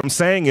 But what I'm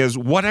saying is,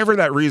 whatever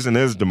that reason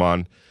is,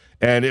 Damon,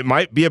 and it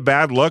might be a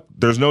bad look,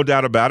 there's no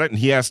doubt about it, and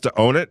he has to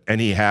own it, and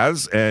he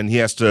has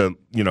to,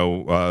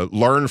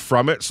 learn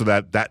from it so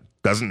that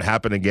doesn't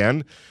happen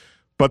again.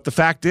 But the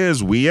fact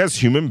is, we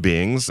as human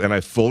beings, and I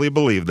fully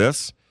believe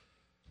this,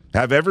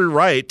 have every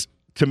right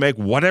to make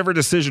whatever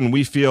decision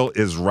we feel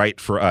is right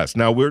for us.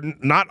 Now, we're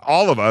not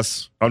all of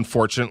us,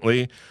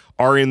 unfortunately,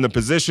 are in the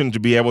position to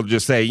be able to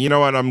just say, you know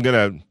what, I'm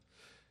going to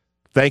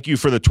thank you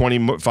for the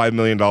 $25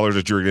 million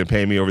that you're going to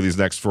pay me over these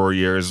next 4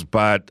 years,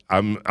 but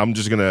I'm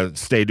just going to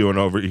stay doing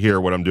over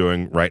here what I'm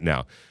doing right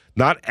now.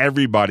 Not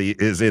everybody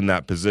is in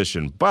that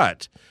position,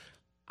 but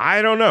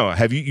I don't know.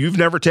 You've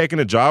never taken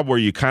a job where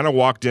you kind of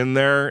walked in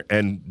there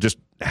and just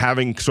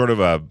having sort of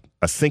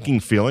a sinking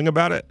feeling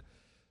about it?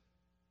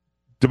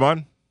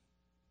 Damon?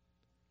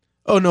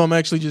 Oh, no, I'm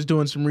actually just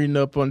doing some reading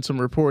up on some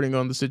reporting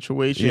on the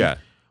situation. Yeah.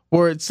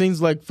 Or it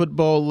seems like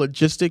football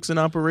logistics and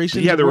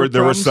operations. Yeah, there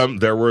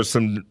were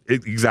some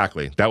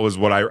exactly. That was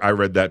what I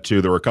read that too.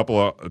 There were a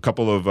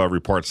couple of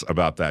reports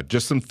about that.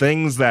 Just some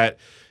things that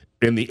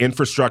in the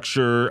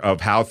infrastructure of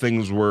how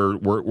things were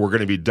going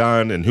to be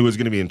done and who was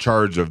going to be in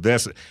charge of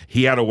this.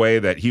 He had a way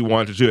that he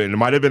wanted to, and it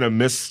might have been a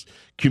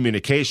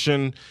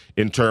miscommunication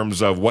in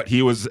terms of what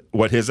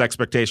his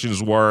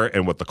expectations were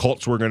and what the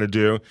Colts were going to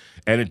do,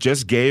 and it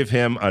just gave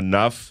him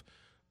enough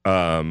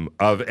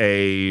of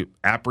a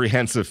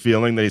apprehensive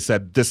feeling that he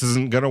said this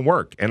isn't going to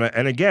work. And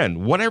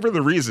again, whatever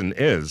the reason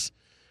is,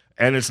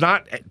 and it's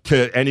not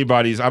to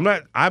anybody's. I'm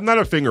not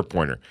a finger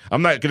pointer.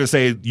 I'm not going to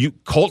say you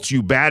Colts,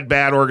 you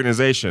bad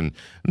organization.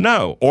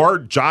 No, or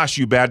Josh,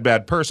 you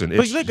bad person.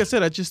 But like I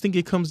said, I just think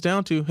it comes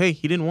down to, hey,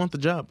 he didn't want the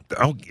job.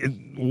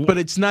 But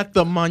it's not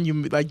the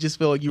monument. I just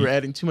feel like you were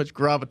adding too much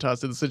gravitas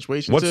to the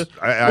situation.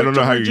 I don't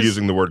know how you're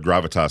using the word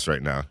gravitas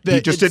right now.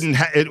 He just didn't.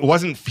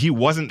 He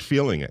wasn't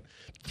feeling it.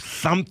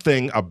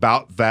 Something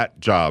about that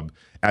job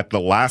at the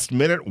last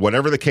minute,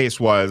 whatever the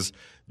case was,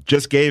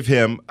 just gave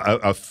him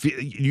have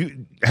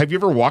you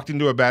ever walked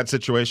into a bad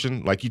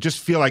situation? Like you just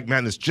feel like,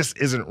 man, this just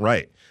isn't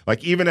right.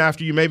 Like even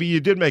after maybe you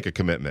did make a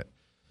commitment,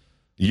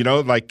 it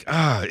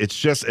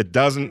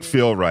doesn't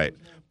feel right.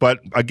 But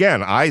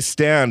again, I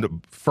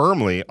stand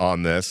firmly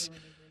on this,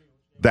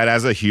 that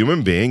as a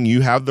human being,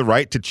 you have the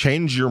right to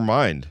change your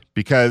mind,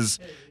 because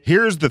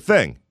here's the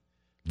thing.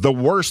 The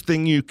worst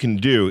thing you can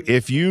do,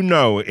 if you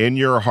know in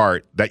your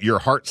heart that your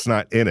heart's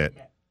not in it,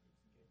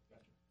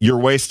 you're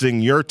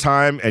wasting your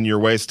time and you're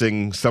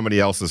wasting somebody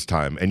else's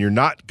time, and you're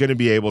not going to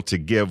be able to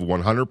give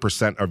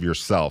 100% of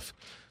yourself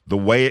the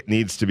way it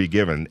needs to be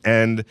given.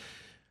 And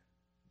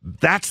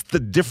that's the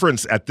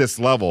difference at this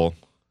level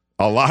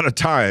a lot of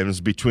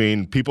times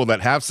between people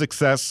that have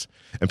success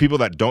and people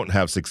that don't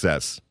have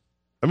success.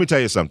 Let me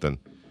tell you something.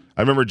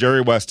 I remember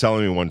Jerry West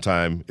telling me one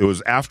time, it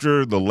was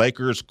after the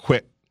Lakers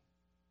quit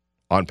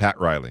on Pat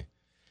Riley,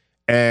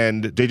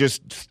 and they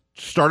just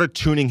started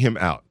tuning him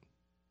out.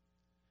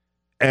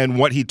 And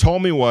what he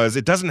told me was,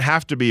 it doesn't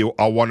have to be a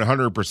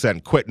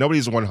 100% quit.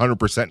 Nobody's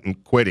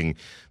 100% quitting.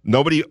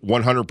 Nobody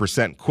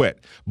 100%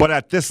 quit. But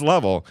at this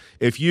level,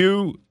 if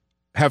you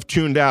have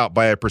tuned out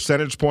by a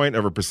percentage point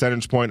of a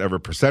percentage point of a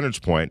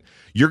percentage point,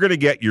 you're going to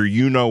get your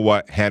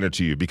you-know-what handed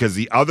to you because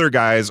the other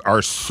guys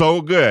are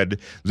so good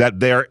that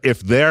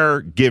if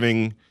they're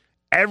giving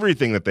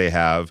everything that they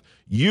have,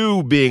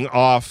 you being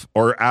off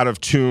or out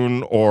of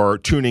tune or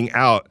tuning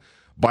out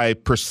by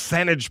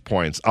percentage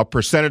points, a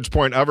percentage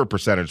point of a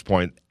percentage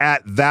point,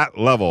 at that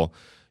level,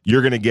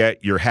 you're going to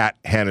get your hat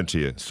handed to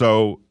you.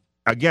 So,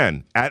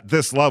 again, at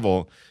this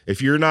level,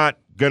 if you're not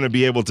going to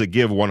be able to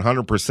give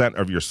 100%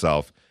 of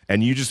yourself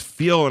and you just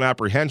feel an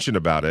apprehension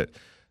about it,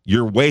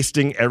 you're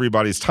wasting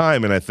everybody's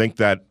time. And I think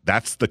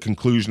that's the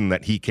conclusion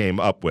that he came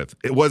up with.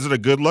 Was it a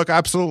good look?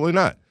 Absolutely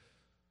not.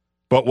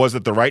 But was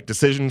it the right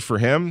decision for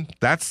him?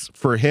 That's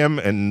for him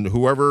and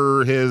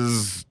whoever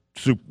his,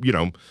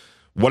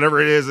 whatever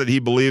it is that he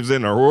believes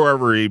in or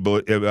whoever he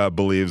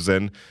believes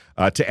in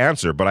to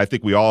answer. But I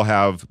think we all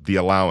have the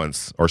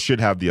allowance or should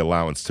have the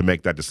allowance to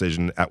make that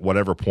decision at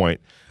whatever point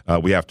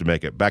we have to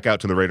make it. Back out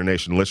to the Raider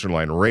Nation listener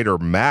line. Raider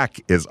Mac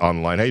is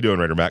online. How you doing,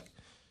 Raider Mac?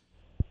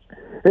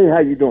 Hey, how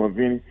you doing,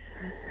 Vinny?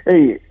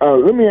 Hey,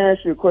 let me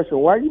ask you a question.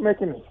 Why are you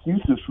making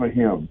excuses for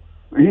him?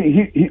 I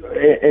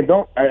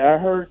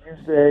heard you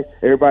say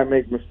everybody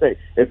makes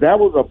mistakes. If that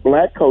was a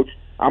black coach,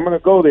 I'm going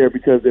to go there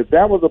because if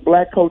that was a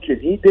black coach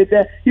and he did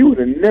that, he would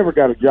have never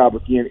got a job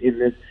again in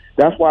this.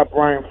 That's why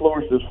Brian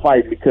Flores is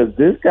fighting because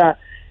this guy,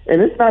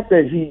 and it's not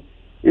that he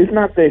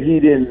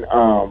didn't.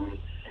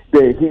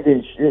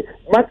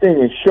 My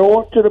thing is show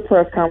up to the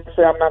press conference,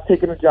 say I'm not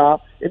taking a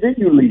job, and then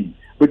you leave.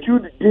 But you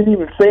didn't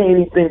even say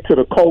anything to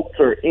the coach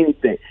or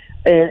anything,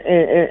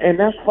 and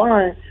that's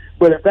fine.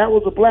 But if that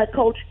was a black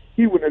coach,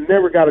 he would have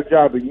never got a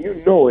job, and you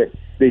know it.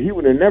 That he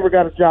would have never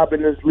got a job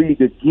in this league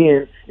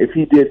again if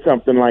he did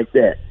something like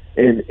that.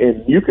 And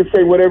you can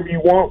say whatever you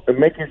want and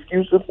make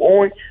excuses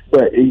for him,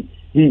 but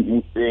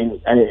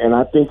and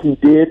I think he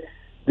did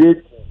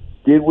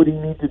what he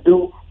needed to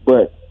do.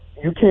 But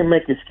you can't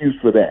make excuse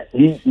for that.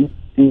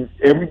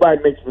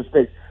 Everybody makes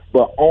mistakes,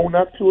 but own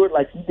up to it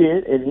like he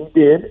did,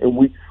 and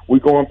we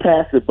going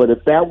past it. But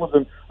if that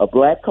wasn't a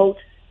black coach,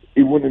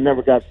 he would have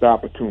never got the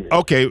opportunity.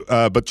 Okay,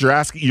 but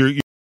you're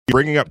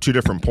bringing up two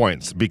different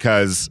points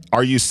because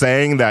are you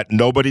saying that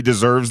nobody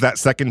deserves that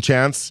second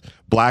chance,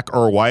 black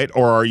or white,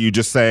 or are you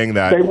just saying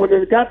that they wouldn't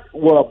have got?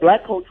 Well, a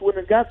black coach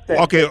wouldn't have got that.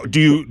 Okay, do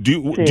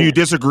you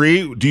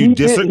disagree? He did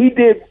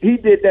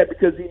that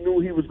because he knew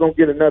he was going to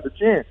get another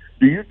chance.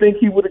 Do you think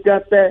he would have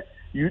got that?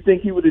 You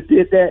think he would have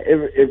did that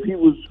if he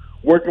was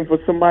working for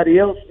somebody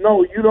else?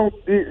 No, you don't.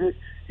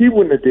 He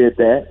wouldn't have did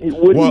that.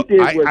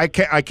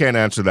 I can't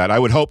answer that. I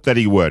would hope that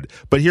he would.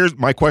 But here's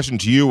my question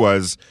to you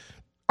was,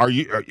 are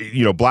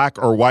you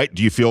black or white?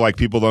 Do you feel like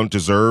people don't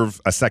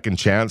deserve a second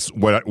chance?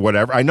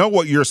 Whatever. I know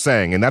what you're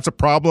saying, and that's a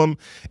problem,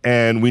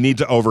 and we need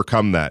to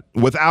overcome that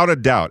without a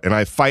doubt. And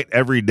I fight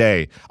every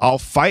day. I'll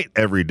fight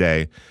every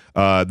day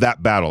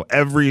that battle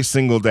every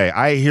single day.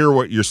 I hear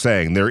what you're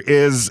saying. There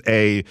is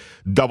a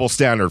double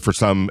standard for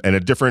some and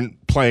a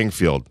different playing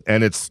field,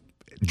 and it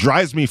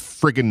drives me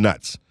friggin'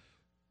 nuts.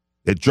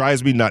 It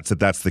drives me nuts that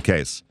that's the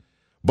case.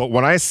 But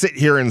when I sit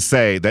here and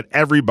say that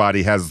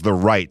everybody has the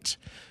right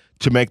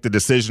to make the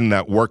decision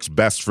that works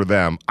best for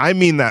them, I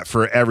mean that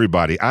for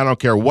everybody. I don't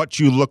care what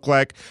you look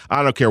like.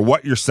 I don't care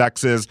what your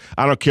sex is.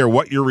 I don't care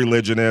what your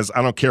religion is.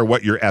 I don't care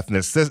what your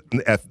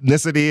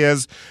ethnicity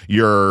is,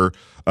 your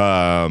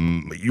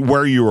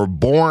where you were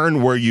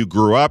born, where you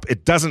grew up.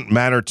 It doesn't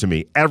matter to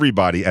me.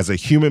 Everybody, as a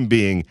human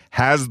being,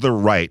 has the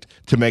right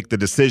to make the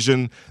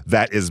decision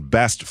that is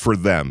best for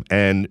them.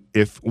 And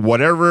if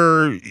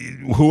whoever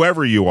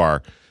you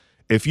are,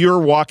 if you're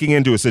walking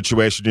into a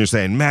situation and you're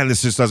saying, man,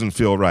 this just doesn't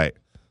feel right,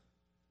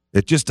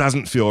 it just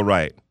doesn't feel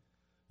right,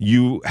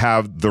 you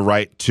have the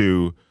right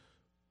to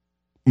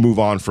move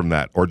on from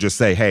that or just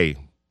say, hey,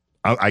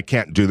 I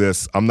can't do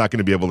this. I'm not going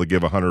to be able to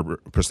give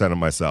 100% of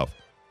myself.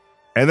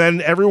 And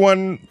then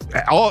everyone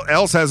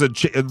else has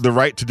the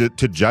right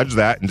to judge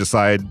that and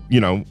decide,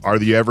 are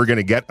you ever going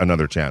to get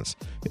another chance?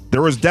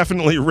 There was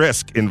definitely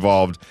risk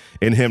involved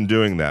in him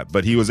doing that,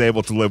 but he was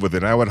able to live with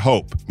it. And I would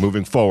hope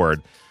moving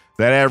forward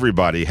that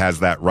everybody has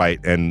that right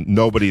and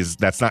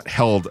that's not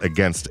held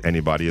against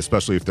anybody,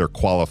 especially if they're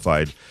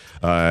qualified.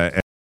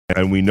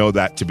 And we know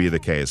that to be the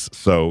case.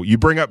 So you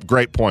bring up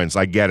great points.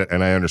 I get it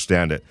and I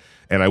understand it.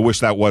 And I wish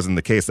that wasn't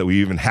the case, that we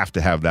even have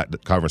to have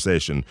that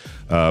conversation.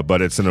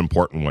 But it's an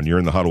important one. You're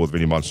in the Huddle with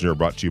Vinny Bonsignore,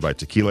 brought to you by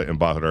Tequila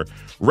Embajador,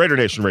 Raider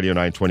Nation Radio,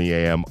 920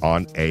 a.m.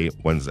 on a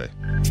Wednesday.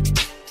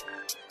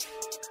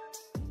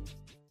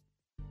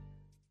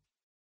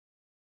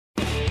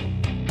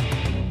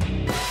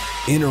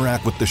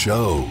 Interact with the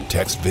show.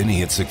 Text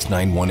Vinny at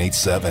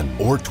 69187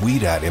 or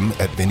tweet at him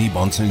at Vinny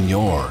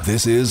Bonsignore.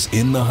 This is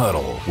In the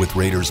Huddle with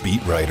Raiders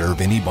beat writer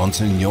Vinny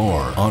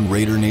Bonsignore on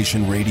Raider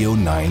Nation Radio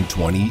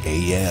 920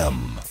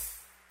 AM.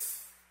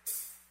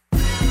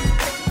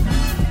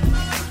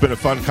 It's been a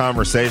fun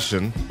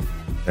conversation,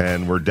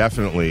 and we're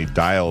definitely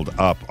dialed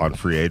up on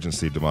free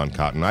agency, Devon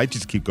Cotton. I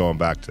just keep going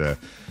back to,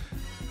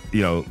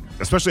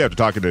 especially after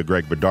talking to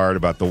Greg Bedard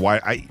about the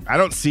wide. I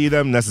don't see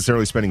them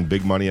necessarily spending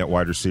big money at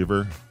wide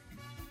receiver.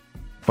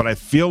 But I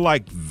feel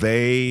like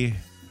they,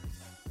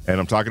 and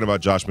I'm talking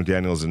about Josh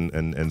McDaniels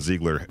and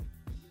Ziegler,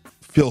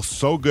 feel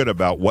so good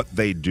about what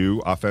they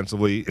do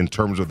offensively in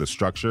terms of the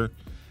structure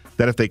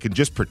that if they can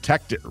just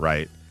protect it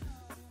right,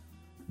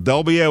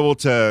 they'll be able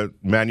to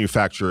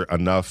manufacture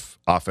enough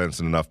offense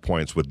and enough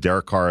points with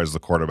Derek Carr as the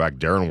quarterback,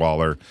 Darren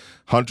Waller,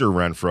 Hunter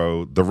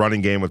Renfrow, the running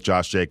game with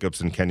Josh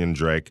Jacobs and Kenyon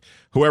Drake,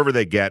 whoever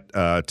they get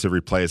to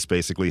replace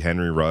basically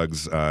Henry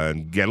Ruggs,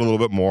 and get a little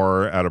bit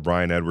more out of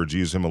Brian Edwards,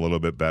 use him a little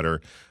bit better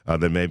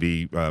than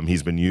maybe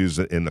he's been used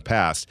in the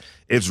past.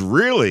 It's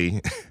really,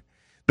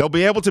 they'll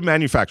be able to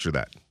manufacture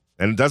that.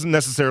 And it doesn't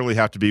necessarily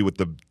have to be with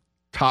the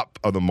top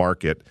of the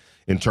market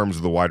in terms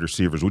of the wide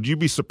receivers. Would you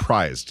be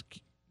surprised,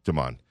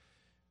 Damon,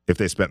 if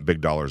they spent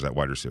big dollars at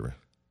wide receiver?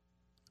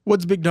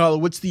 What's big dollar?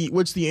 What's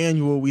the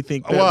annual we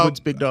think? What's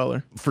big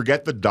dollar?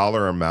 Forget the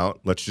dollar amount.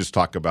 Let's just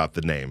talk about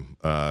the name.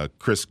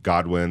 Chris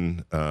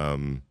Godwin,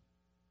 Allen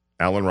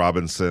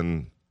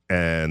Robinson,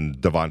 and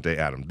Devontae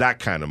Adams. That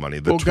kind of money.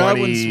 The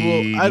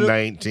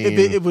 2019.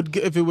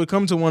 If it would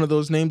come to one of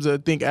those names, I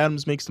think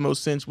Adams makes the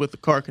most sense with the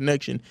Carr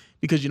connection,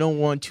 because you don't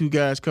want two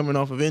guys coming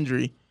off of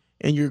injury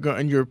and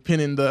you're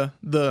pinning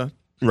the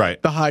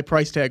high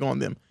price tag on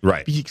them.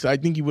 Right. Because I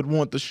think you would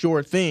want the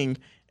sure thing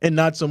and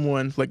not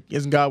someone like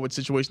in Godwin's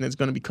situation that's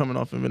going to be coming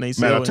off of an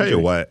ACL. Man, I'll tell you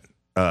what.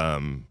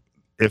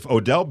 If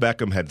Odell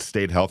Beckham had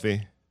stayed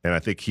healthy, and I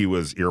think he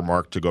was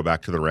earmarked to go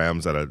back to the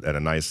Rams at a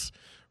nice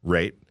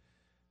rate,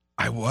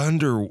 I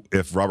wonder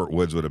if Robert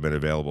Woods would have been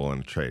available in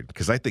a trade,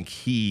 because I think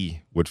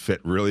he would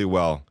fit really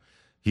well.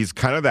 He's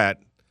kind of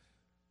that.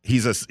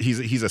 He's a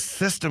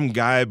system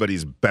guy, but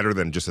he's better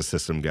than just a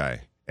system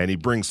guy. And he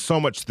brings so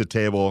much to the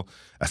table,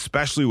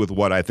 especially with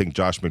what I think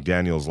Josh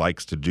McDaniels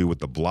likes to do with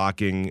the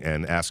blocking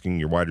and asking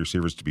your wide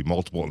receivers to be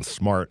multiple and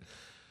smart.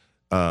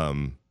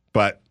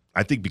 But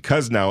I think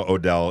because now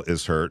Odell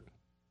is hurt,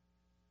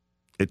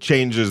 it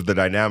changes the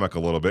dynamic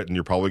a little bit, and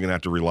you're probably going to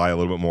have to rely a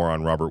little bit more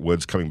on Robert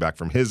Woods coming back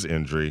from his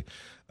injury,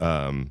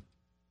 to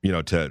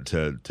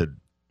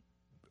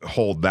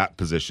hold that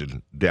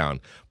position down.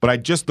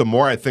 But the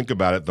more I think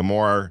about it, the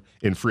more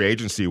in free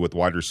agency with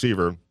wide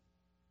receiver,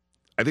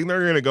 I think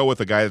they're going to go with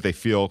a guy that they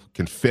feel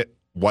can fit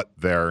what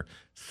their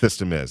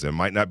system is. It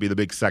might not be the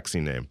big sexy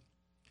name.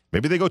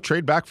 Maybe they go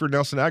trade back for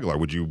Nelson Aguilar.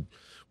 Would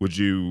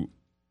you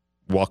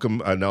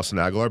welcome Nelson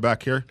Aguilar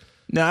back here?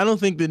 No, I don't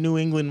think that New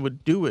England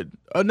would do it.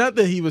 Not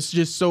that he was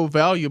just so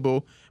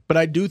valuable, but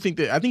I think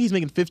he's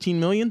making $15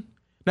 million.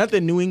 Not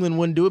that New England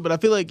wouldn't do it, but I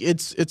feel like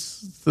it's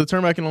the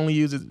term I can only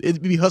use is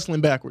it'd be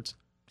hustling backwards.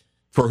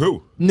 For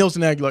who?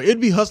 Nelson Aguilar. It'd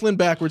be hustling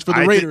backwards for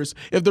the Raiders.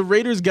 If the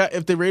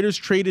Raiders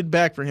traded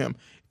back for him,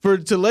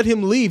 to let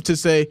him leave, to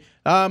say,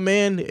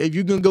 man, if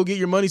you're gonna go get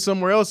your money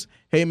somewhere else,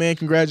 hey man,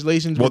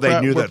 congratulations. Well,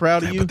 we're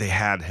proud of you. But they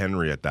had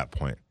Henry at that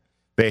point.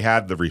 They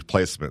had the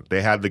replacement.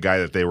 They had the guy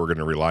that they were going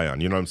to rely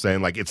on. You know what I'm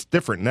saying? Like, it's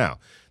different now.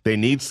 They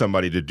need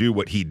somebody to do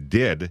what he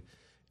did,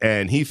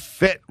 and he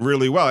fit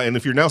really well. And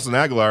if you're Nelson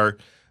Aguilar,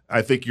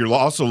 I think you're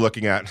also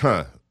looking at,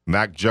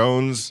 Mac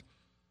Jones,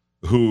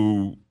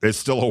 who is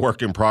still a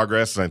work in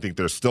progress, and I think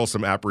there's still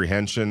some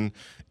apprehension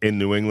in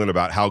New England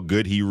about how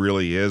good he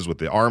really is with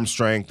the arm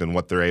strength and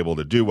what they're able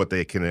to do, what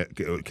they can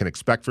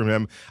expect from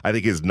him. I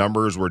think his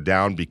numbers were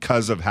down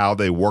because of how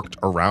they worked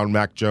around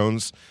Mac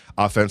Jones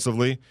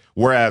offensively.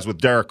 Whereas with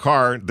Derek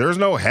Carr, there's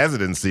no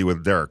hesitancy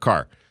with Derek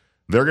Carr.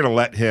 They're going to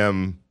let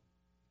him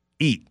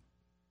eat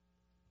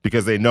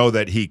because they know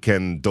that he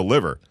can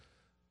deliver.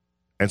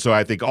 And so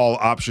I think all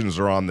options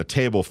are on the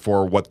table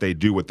for what they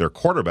do with their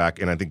quarterback,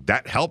 and I think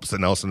that helps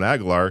Nelson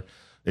Aguilar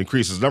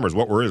increase his numbers.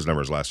 What were his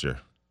numbers last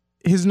year?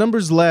 His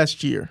numbers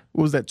last year,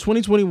 what was that,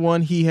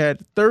 2021, he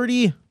had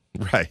 37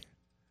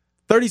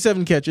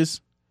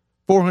 catches,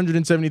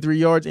 473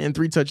 yards, and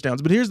 3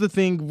 touchdowns. But here's the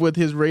thing with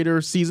his Raider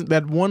season,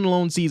 that one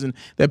lone season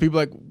that people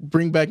like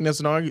bring back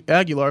Nelson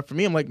Aguilar. For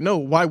me, I'm like, no,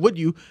 why would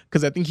you?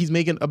 Because I think he's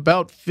making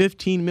about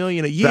 $15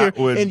 million a year,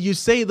 and you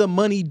say the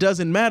money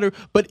doesn't matter.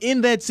 But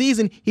in that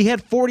season, he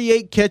had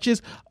 48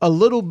 catches, a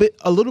little bit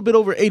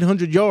over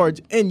 800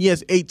 yards, and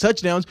yes, 8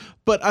 touchdowns.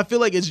 But I feel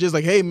like it's just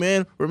like, hey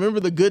man,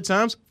 remember the good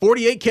times?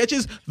 48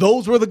 catches,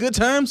 those were the good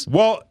times.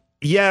 Well,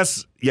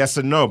 yes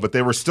and no, but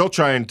they were still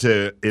trying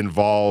to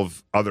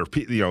involve other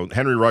people. You know,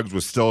 Henry Ruggs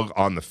was still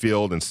on the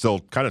field and still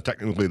kind of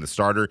technically the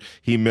starter.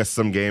 He missed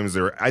some games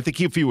there. I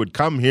think if he would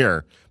come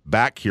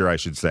back here, I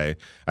should say,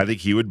 I think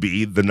he would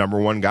be the number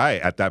one guy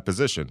at that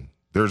position.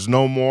 There's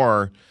no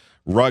more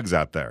Ruggs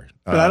out there.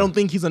 But I don't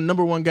think he's a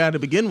number one guy to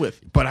begin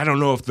with. But I don't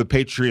know if the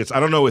Patriots, I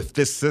don't know if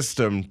this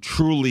system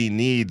truly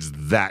needs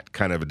that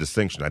kind of a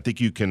distinction. I think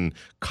you can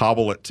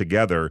cobble it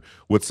together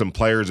with some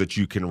players that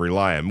you can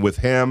rely on. With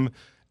him,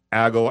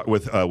 Aguilar,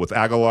 with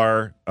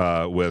Aguilar,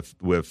 with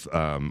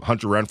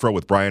Hunter Renfrow,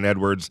 with Brian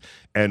Edwards,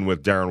 and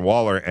with Darren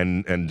Waller,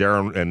 and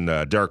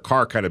Derek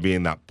Carr kind of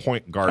being that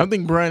point guard. I don't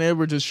think Brian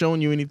Edwards has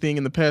shown you anything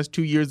in the past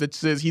 2 years that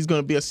says he's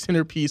going to be a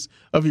centerpiece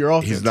of your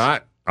offense. He's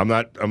not. I'm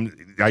not.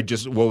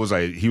 What was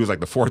I? He was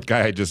like the fourth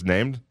guy I just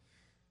named.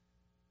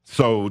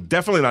 So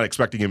definitely not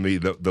expecting him to be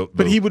the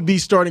But he would be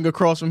starting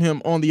across from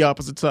him on the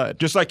opposite side.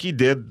 just like he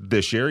did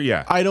this year,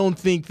 yeah. I don't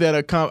think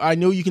that I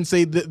know you can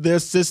say that their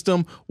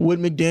system, what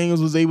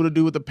McDaniels was able to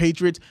do with the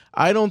Patriots.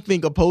 I don't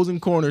think opposing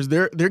corners,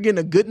 they're getting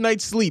a good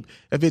night's sleep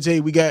if it's,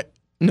 hey, we got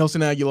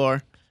Nelson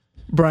Aguilar,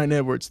 Brian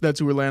Edwards. That's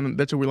who we're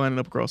lining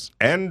up across.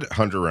 And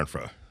Hunter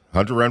Renfrow.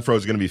 Hunter Renfrow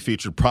is going to be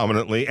featured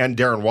prominently, and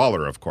Darren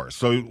Waller, of course.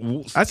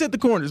 So I said the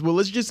corners. Well,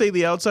 let's just say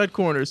the outside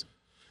corners.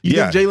 You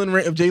Yeah. think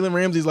if Jalen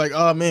Ramsey's like,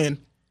 oh man,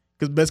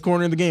 because best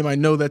corner in the game, I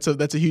know that's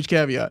a huge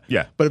caveat.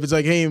 Yeah. But if it's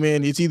like, hey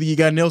man, it's either you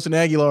got Nelson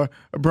Aguilar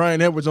or Brian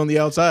Edwards on the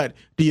outside,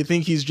 do you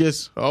think he's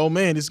just, oh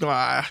man, it's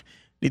going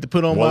need to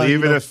put on? well, my,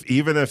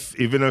 even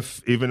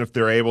if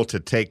they're able to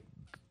take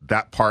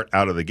that part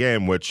out of the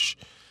game, which,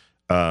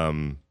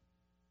 I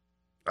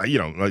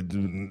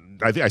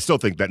still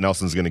think that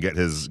Nelson's going to get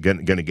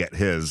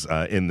his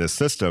in this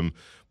system,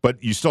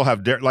 but you still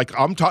have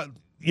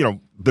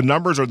the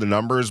numbers are the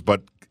numbers,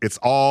 but it's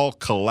all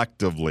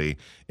collectively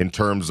in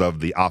terms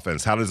of the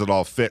offense. How does it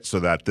all fit so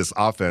that this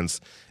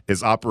offense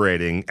is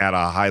operating at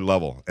a high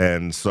level?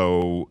 And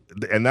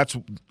that's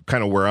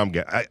kind of where I'm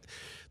getting.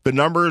 The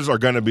numbers are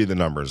going to be the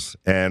numbers,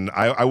 and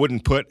I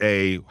wouldn't put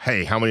hey,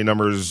 how many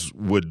numbers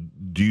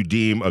do you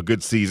deem a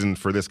good season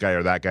for this guy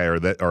or that guy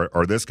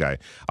or this guy?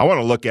 I want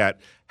to look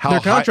at how their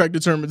contract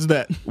determines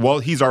that. Well,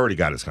 he's already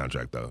got his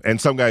contract though, and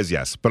some guys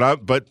yes,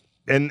 but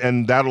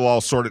that'll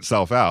all sort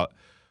itself out.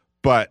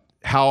 But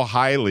how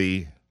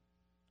highly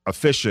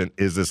efficient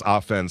is this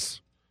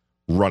offense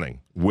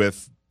running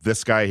with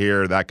this guy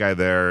here, that guy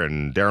there,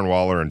 and Darren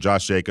Waller and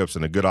Josh Jacobs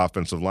and a good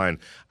offensive line?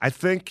 I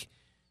think,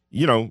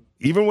 even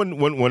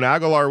when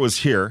Aguilar was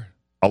here,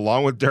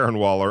 along with Darren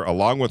Waller,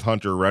 along with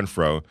Hunter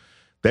Renfrow,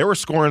 they were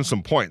scoring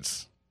some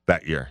points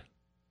that year.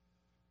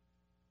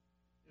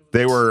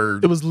 It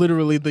was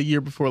literally the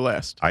year before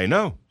last. I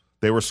know.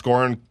 They were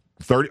scoring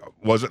 30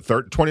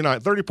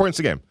 points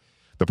a game.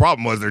 The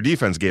problem was their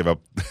defense gave up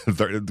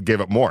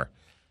more.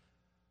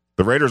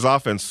 The Raiders'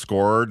 offense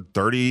scored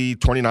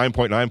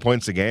 29.9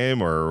 points a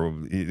game, or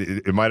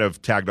it might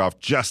have tagged off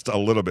just a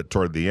little bit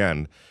toward the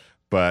end,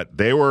 but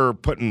they were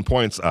putting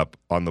points up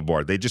on the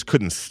board. They just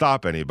couldn't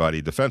stop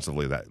anybody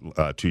defensively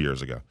 2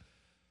 years ago.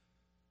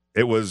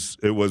 It was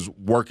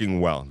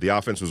working well. The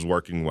offense was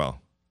working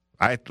well.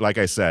 I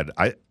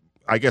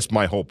guess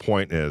my whole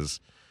point is,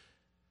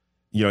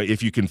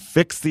 if you can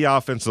fix the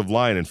offensive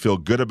line and feel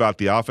good about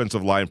the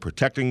offensive line,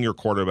 protecting your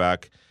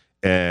quarterback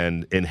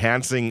and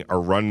enhancing a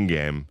run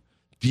game,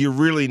 do you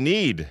really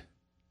need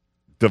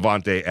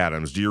Devontae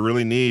Adams? Do you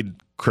really need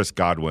Chris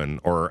Godwin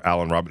or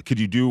Allen Robinson? Could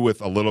you do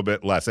with a little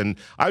bit less? And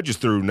I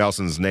just threw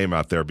Nelson's name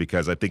out there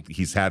because I think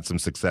he's had some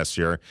success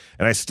here.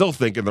 And I still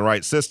think in the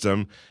right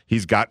system,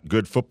 he's got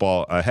good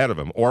football ahead of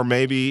him. Or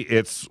maybe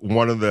it's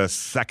one of the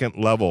second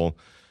level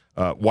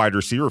wide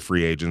receiver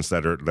free agents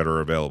that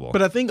are available.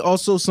 But I think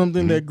also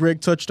something that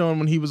Greg touched on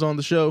when he was on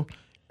the show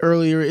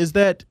earlier is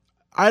that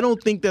I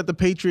don't think that the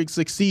Patriots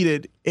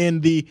succeeded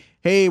in the,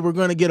 hey, we're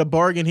going to get a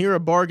bargain here, a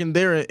bargain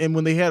there, and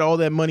when they had all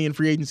that money in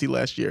free agency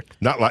last year.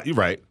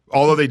 Right.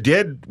 Although they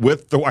did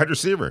with the wide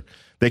receiver.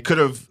 They could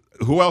have –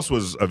 who else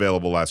was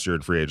available last year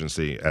in free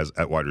agency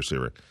at wide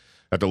receiver?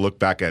 I have to look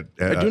back at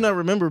I do not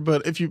remember,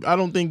 but I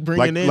don't think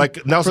bringing in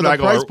Nelson for the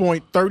Aguilar, price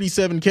point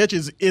 37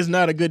 catches is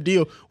not a good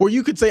deal. Or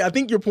you could say, I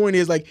think your point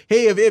is like,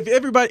 hey,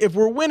 if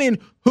we're winning,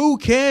 who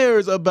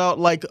cares about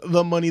like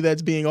the money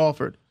that's being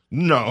offered?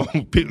 No,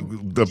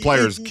 the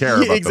players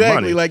care about exactly. the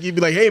money. Like you'd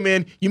be like, hey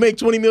man, you make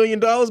 $20 million,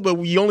 but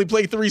you only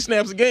play 3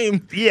 snaps a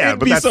game. Yeah, There'd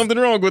be something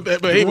wrong with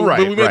that. But hey, but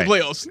we made the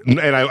playoffs,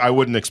 and I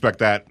wouldn't expect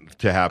that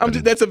to happen.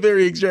 That's a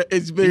very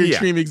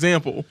extreme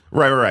example.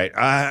 Right.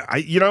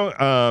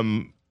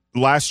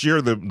 Last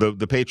year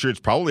the Patriots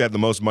probably had the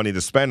most money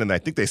to spend, and I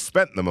think they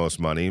spent the most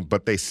money,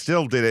 but they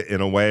still did it in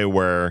a way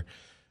where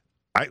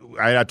I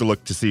have to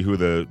look to see who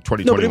the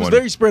 2021. No, but it was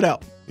very spread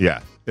out.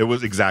 Yeah, it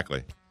was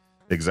exactly.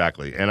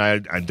 And I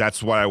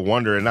that's why I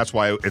wonder, and that's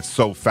why it's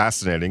so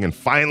fascinating. And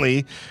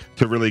finally,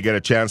 to really get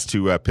a chance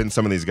to pin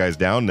some of these guys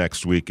down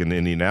next week in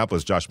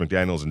Indianapolis, Josh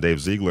McDaniels and Dave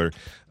Ziegler,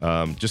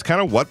 just kind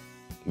of what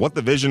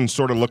the vision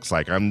sort of looks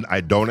like.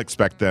 I don't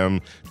expect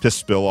them to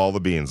spill all the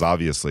beans,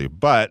 obviously,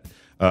 but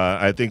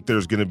I think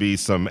there's going to be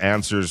some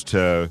answers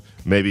to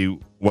maybe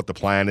what the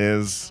plan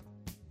is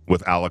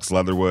with Alex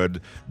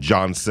Leatherwood,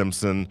 John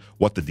Simpson,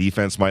 what the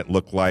defense might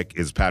look like.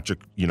 Is Patrick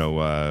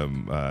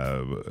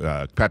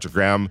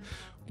Graham,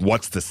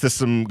 what's the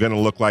system going to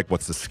look like?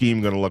 What's the scheme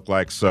going to look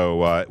like?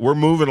 So we're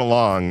moving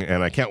along,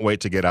 and I can't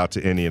wait to get out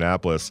to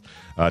Indianapolis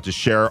to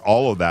share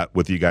all of that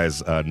with you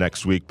guys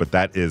next week. But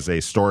that is a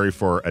story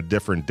for a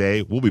different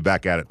day. We'll be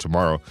back at it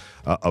tomorrow,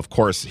 of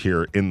course,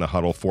 here in the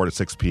Huddle, 4 to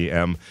 6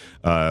 p.m.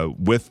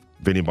 With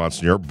Vinny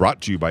Bonsignor, brought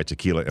to you by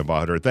Tequila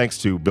Embajador. Thanks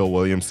to Bill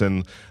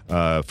Williamson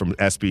from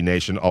SB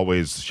Nation,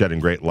 always shedding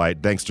great light.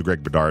 Thanks to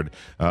Greg Bedard,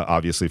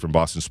 obviously from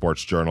Boston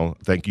Sports Journal.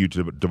 Thank you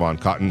to Devon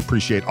Cotton.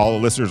 Appreciate all the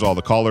listeners, all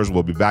the callers.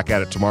 We'll be back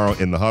at it tomorrow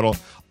in the Huddle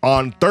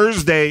on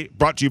Thursday,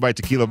 brought to you by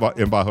Tequila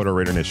Embajador,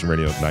 Raider Nation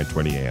Radio,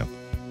 9:20 a.m.